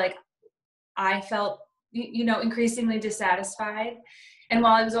also feel like I felt, you know, increasingly dissatisfied. And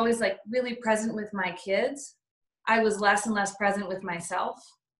while I was always like really present with my kids, I was less and less present with myself.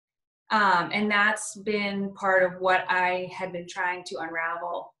 And that's been part of what I had been trying to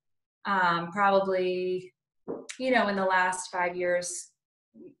unravel, probably, you know, in the last 5 years,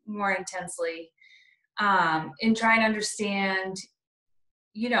 more intensely, in trying to understand,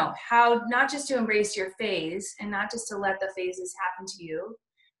 you know, how not just to embrace your phase, and not just to let the phases happen to you,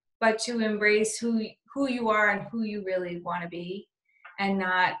 but to embrace who you are and who you really want to be, and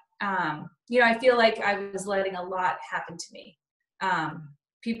not, you know, I feel like I was letting a lot happen to me.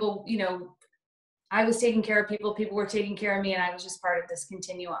 People, you know, I was taking care of people were taking care of me, and I was just part of this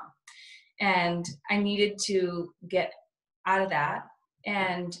continuum. And I needed to get out of that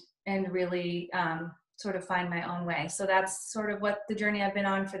and really sort of find my own way. So that's sort of what the journey I've been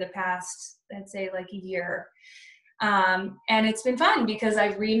on for the past, I'd say, like a year. And it's been fun because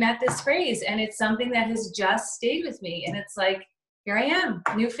I've re-met this phrase, and it's something that has just stayed with me. And it's like, here I am,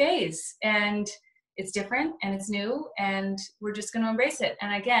 new phase. And it's different, and it's new, and we're just going to embrace it.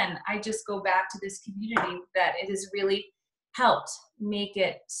 And again, I just go back to this community that it has really helped make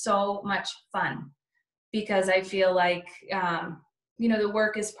it so much fun, because I feel like, you know, the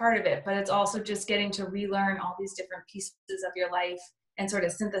work is part of it, but it's also just getting to relearn all these different pieces of your life and sort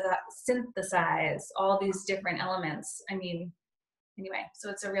of synthesize all these different elements. I mean, anyway, so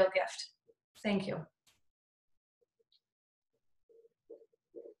it's a real gift. Thank you.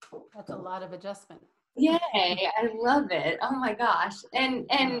 That's a lot of adjustment. Yay, I love it. Oh my gosh. And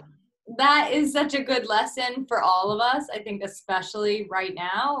that is such a good lesson for all of us. I think especially right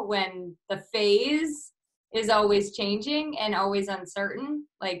now when the phase is always changing and always uncertain,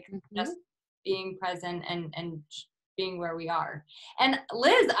 like just being present and being where we are. And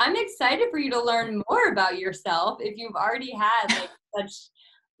Liz, I'm excited for you to learn more about yourself if you've already had like such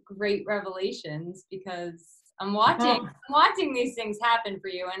great revelations, because I'm watching these things happen for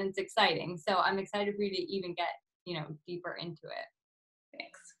you, and it's exciting. So I'm excited for you to even get, you know, deeper into it.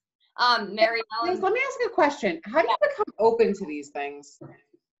 Thanks. Maryellen. Let me ask you a question. How do you become open to these things?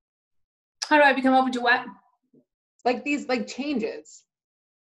 How do I become open to what? Like these, like, changes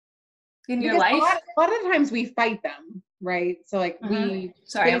in your life? A lot of times we fight them, right? So like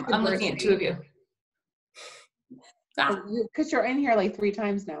Sorry, I'm looking at two of you. Because you're in here like 3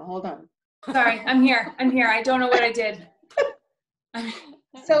 times now. Hold on. Sorry, I'm here. I don't know what I did.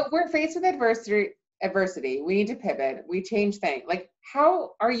 So we're faced with adversity. We need to pivot. We change things. Like,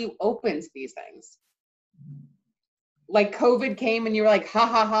 how are you open to these things? Like COVID came and you were like, ha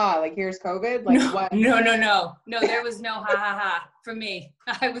ha ha, like here's COVID. Like no, what? No, there was no ha ha ha from me.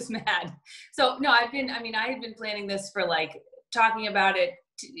 I was mad. So no, I had been planning this for like talking about it,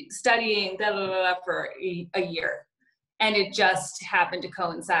 studying for a year. And it just happened to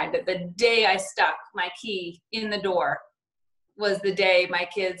coincide that the day I stuck my key in the door was the day my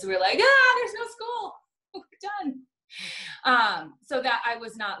kids were like, there's no school. We're done. So that I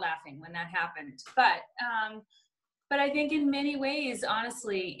was not laughing when that happened. But I think in many ways,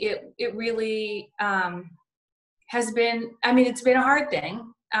 honestly, it really has been, it's been a hard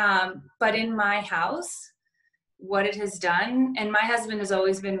thing. But in my house, what it has done, and my husband has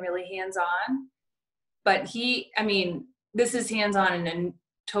always been really hands-on, but this is hands-on in a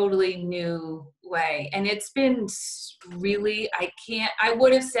totally new way. And it's been really, I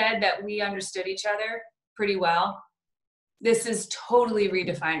would have said that we understood each other pretty well. This has totally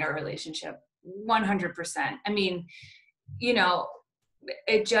redefined our relationship. 100%.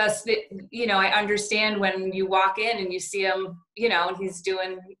 I understand when you walk in and you see him, and he's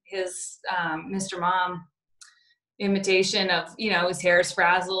doing his Mr. Mom imitation of, his hair is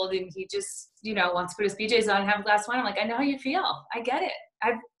frazzled and he just, wants to put his PJs on and have a glass of wine. I'm like, I know how you feel. I get it.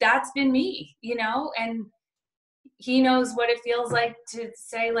 That's been me, and he knows what it feels like to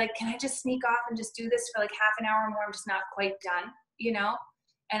say, like, can I just sneak off and just do this for like half an hour more? I'm just not quite done,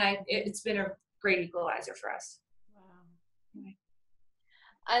 and it's been a great equalizer for us. Wow.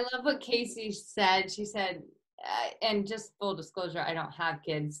 I love what Kasey said. She said, and just full disclosure, I don't have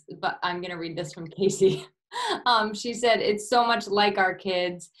kids, but I'm going to read this from Kasey. She said, it's so much like our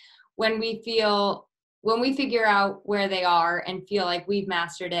kids when we figure out where they are and feel like we've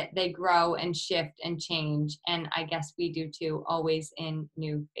mastered it, they grow and shift and change. And I guess we do too, always in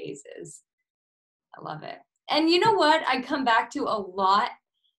new phases. I love it. And you know what? I come back to a lot,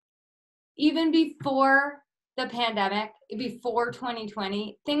 even before the pandemic, before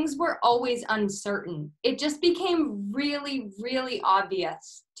 2020, things were always uncertain. It just became really, really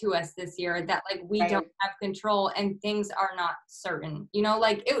obvious to us this year that like we don't have control and things are not certain.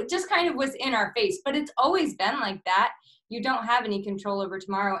 Like it just kind of was in our face, but it's always been like that. You don't have any control over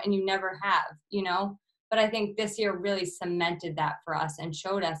tomorrow and you never have, But I think this year really cemented that for us and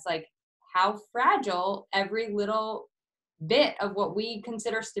showed us like how fragile every little bit of what we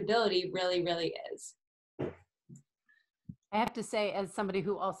consider stability really, really is. I have to say, as somebody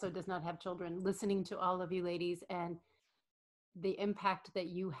who also does not have children, listening to all of you ladies and the impact that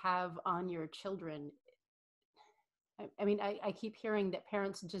you have on your children. I keep hearing that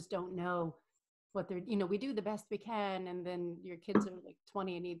parents just don't know what they're, we do the best we can. And then your kids are like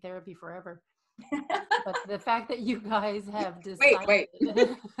 20 and need therapy forever. But the fact that you guys have decided,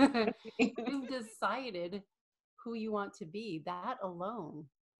 you've decided who you want to be, that alone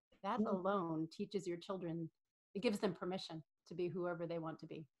teaches your children, it gives them permission to be whoever they want to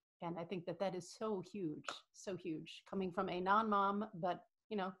be. And I think that is so huge, coming from a non-mom, but,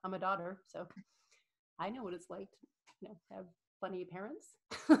 I'm a daughter, so I know what it's like to have funny parents.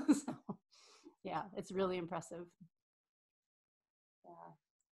 So, yeah, it's really impressive. Yeah.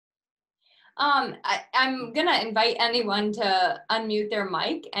 I'm going to invite anyone to unmute their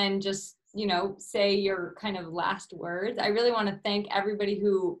mic and just, say your kind of last words. I really want to thank everybody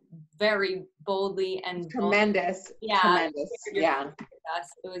who very boldly and tremendous. Yeah. It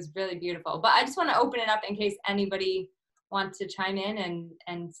was really beautiful. But I just want to open it up in case anybody wants to chime in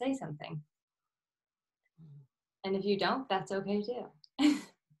and say something. And if you don't, that's okay too.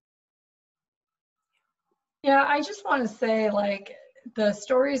 Yeah, I just want to say, like, the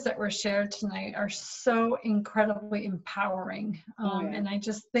stories that were shared tonight are so incredibly empowering. And I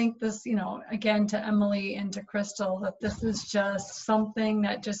just think this, again, to Emily and to Crystal, that this is just something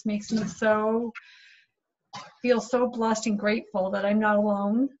that just makes me feel so blessed and grateful that I'm not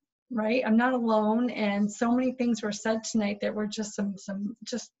alone, right? I'm not alone. And so many things were said tonight that were just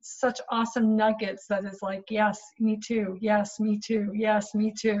just such awesome nuggets that is like, yes, me too. Yes, me too. Yes,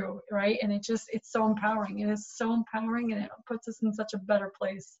 me too. Right. And it's so empowering. It is so empowering and it puts us in such a better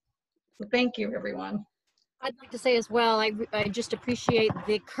place. So thank you, everyone. I'd like to say as well, I just appreciate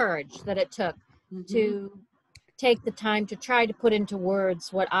the courage that it took to take the time to try to put into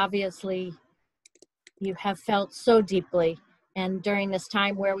words what obviously you have felt so deeply. And during this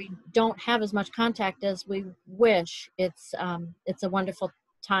time where we don't have as much contact as we wish, it's a wonderful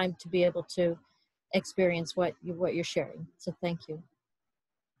time to be able to experience what you're sharing. So thank you.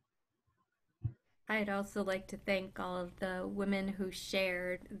 I'd also like to thank all of the women who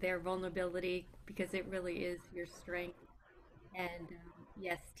shared their vulnerability, because it really is your strength. And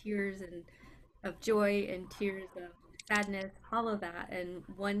yes, tears and of joy and tears of sadness, all of that, and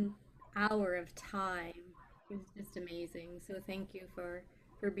 1 hour of time was just amazing. So thank you for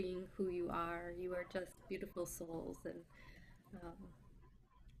being who you are. You are just beautiful souls, and um,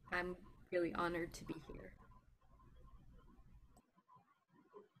 I'm really honored to be here.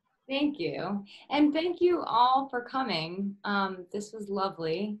 Thank you. And thank you all for coming. This was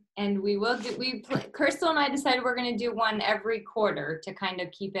lovely. And we will do, Crystal and I decided we're going to do one every quarter to kind of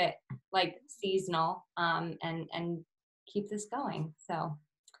keep it like seasonal, and keep this going. So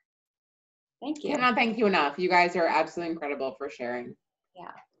thank you. Cannot thank you enough. You guys are absolutely incredible for sharing.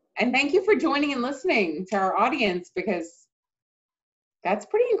 Yeah. And thank you for joining and listening to our audience, because that's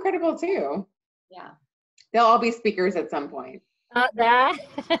pretty incredible too. Yeah. They'll all be speakers at some point. That.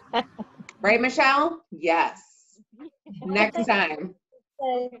 Right, Michelle? Yes. Next time.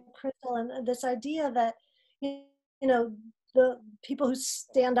 Crystal, and this idea that, you know, the people who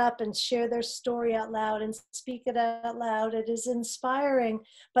stand up and share their story out loud and speak it out loud, it is inspiring,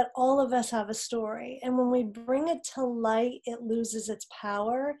 but all of us have a story. And when we bring it to light, it loses its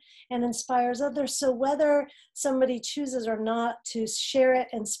power and inspires others. So whether somebody chooses or not to share it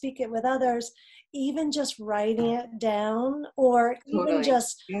and speak it with others, even just writing it down, or even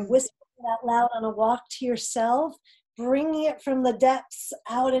just whispering it out loud on a walk to yourself, bringing it from the depths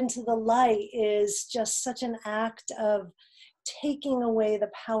out into the light is just such an act of taking away the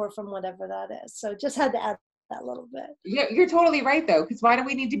power from whatever that is. So just had to add that little bit. Yeah, you're totally right though, because why do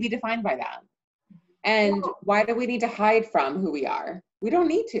we need to be defined by that? And why do we need to hide from who we are? We don't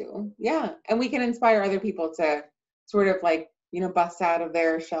need to. Yeah. And we can inspire other people to sort of like, you know, bust out of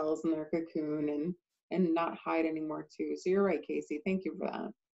their shells and their cocoon and not hide anymore too. So you're right, Kasey. Thank you for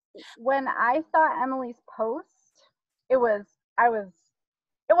that. When I saw Emily's post, it wasn't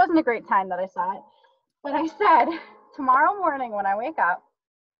a great time that I saw it, but I said, tomorrow morning when I wake up,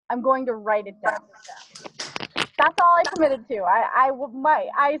 I'm going to write it down. That's all I committed to.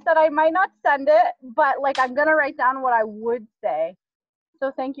 I said I might not send it, but like I'm gonna write down what I would say.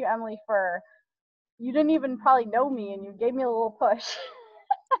 So thank you, Emily, you didn't even probably know me and you gave me a little push.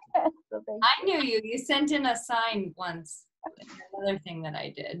 So thank I knew you. You sent in a sign once. Another thing that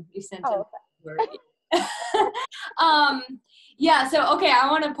I did. You sent in okay. yeah, so okay, I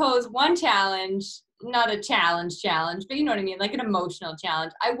want to pose one challenge, not a challenge, but you know what I mean, like an emotional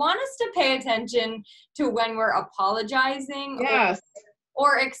challenge. I want us to pay attention to when we're apologizing. Yes.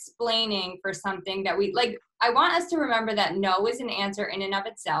 Or explaining for something that we like. I want us to remember that no is an answer in and of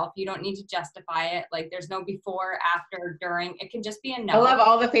itself. You don't need to justify it. Like there's no before, after, during. It can just be a no. I love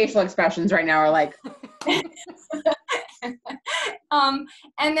all the facial expressions right now are like.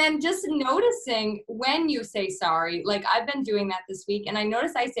 And then just noticing when you say sorry. Like I've been doing that this week, and I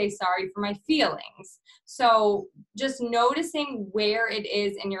notice I say sorry for my feelings. So just noticing where it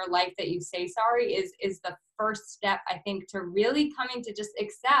is in your life that you say sorry is the first step, I think, to really coming to just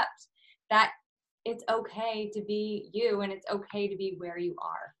accept that it's okay to be you and it's okay to be where you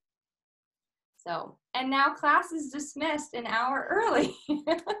are. So, and now class is dismissed an hour early.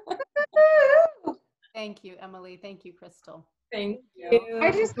 Thank you, Emily. Thank you, Crystal. Thank you.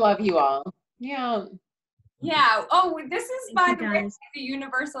 I just love you all. Yeah. Yeah. Oh, this is, by the way, guys. the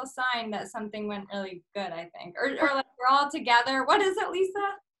universal sign that something went really good, I think. Or like we're all together. What is it, Lisa?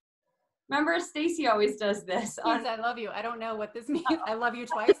 Remember, Stacy always does this. Means I love you. I don't know what this means. I love you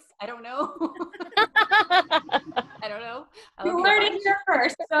twice. I don't know. I don't know. You learned it here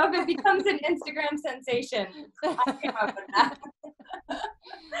first. So if it becomes an Instagram sensation, I came up with that.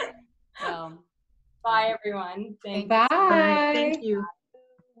 Bye, everyone. Thank you. Bye. Thank you.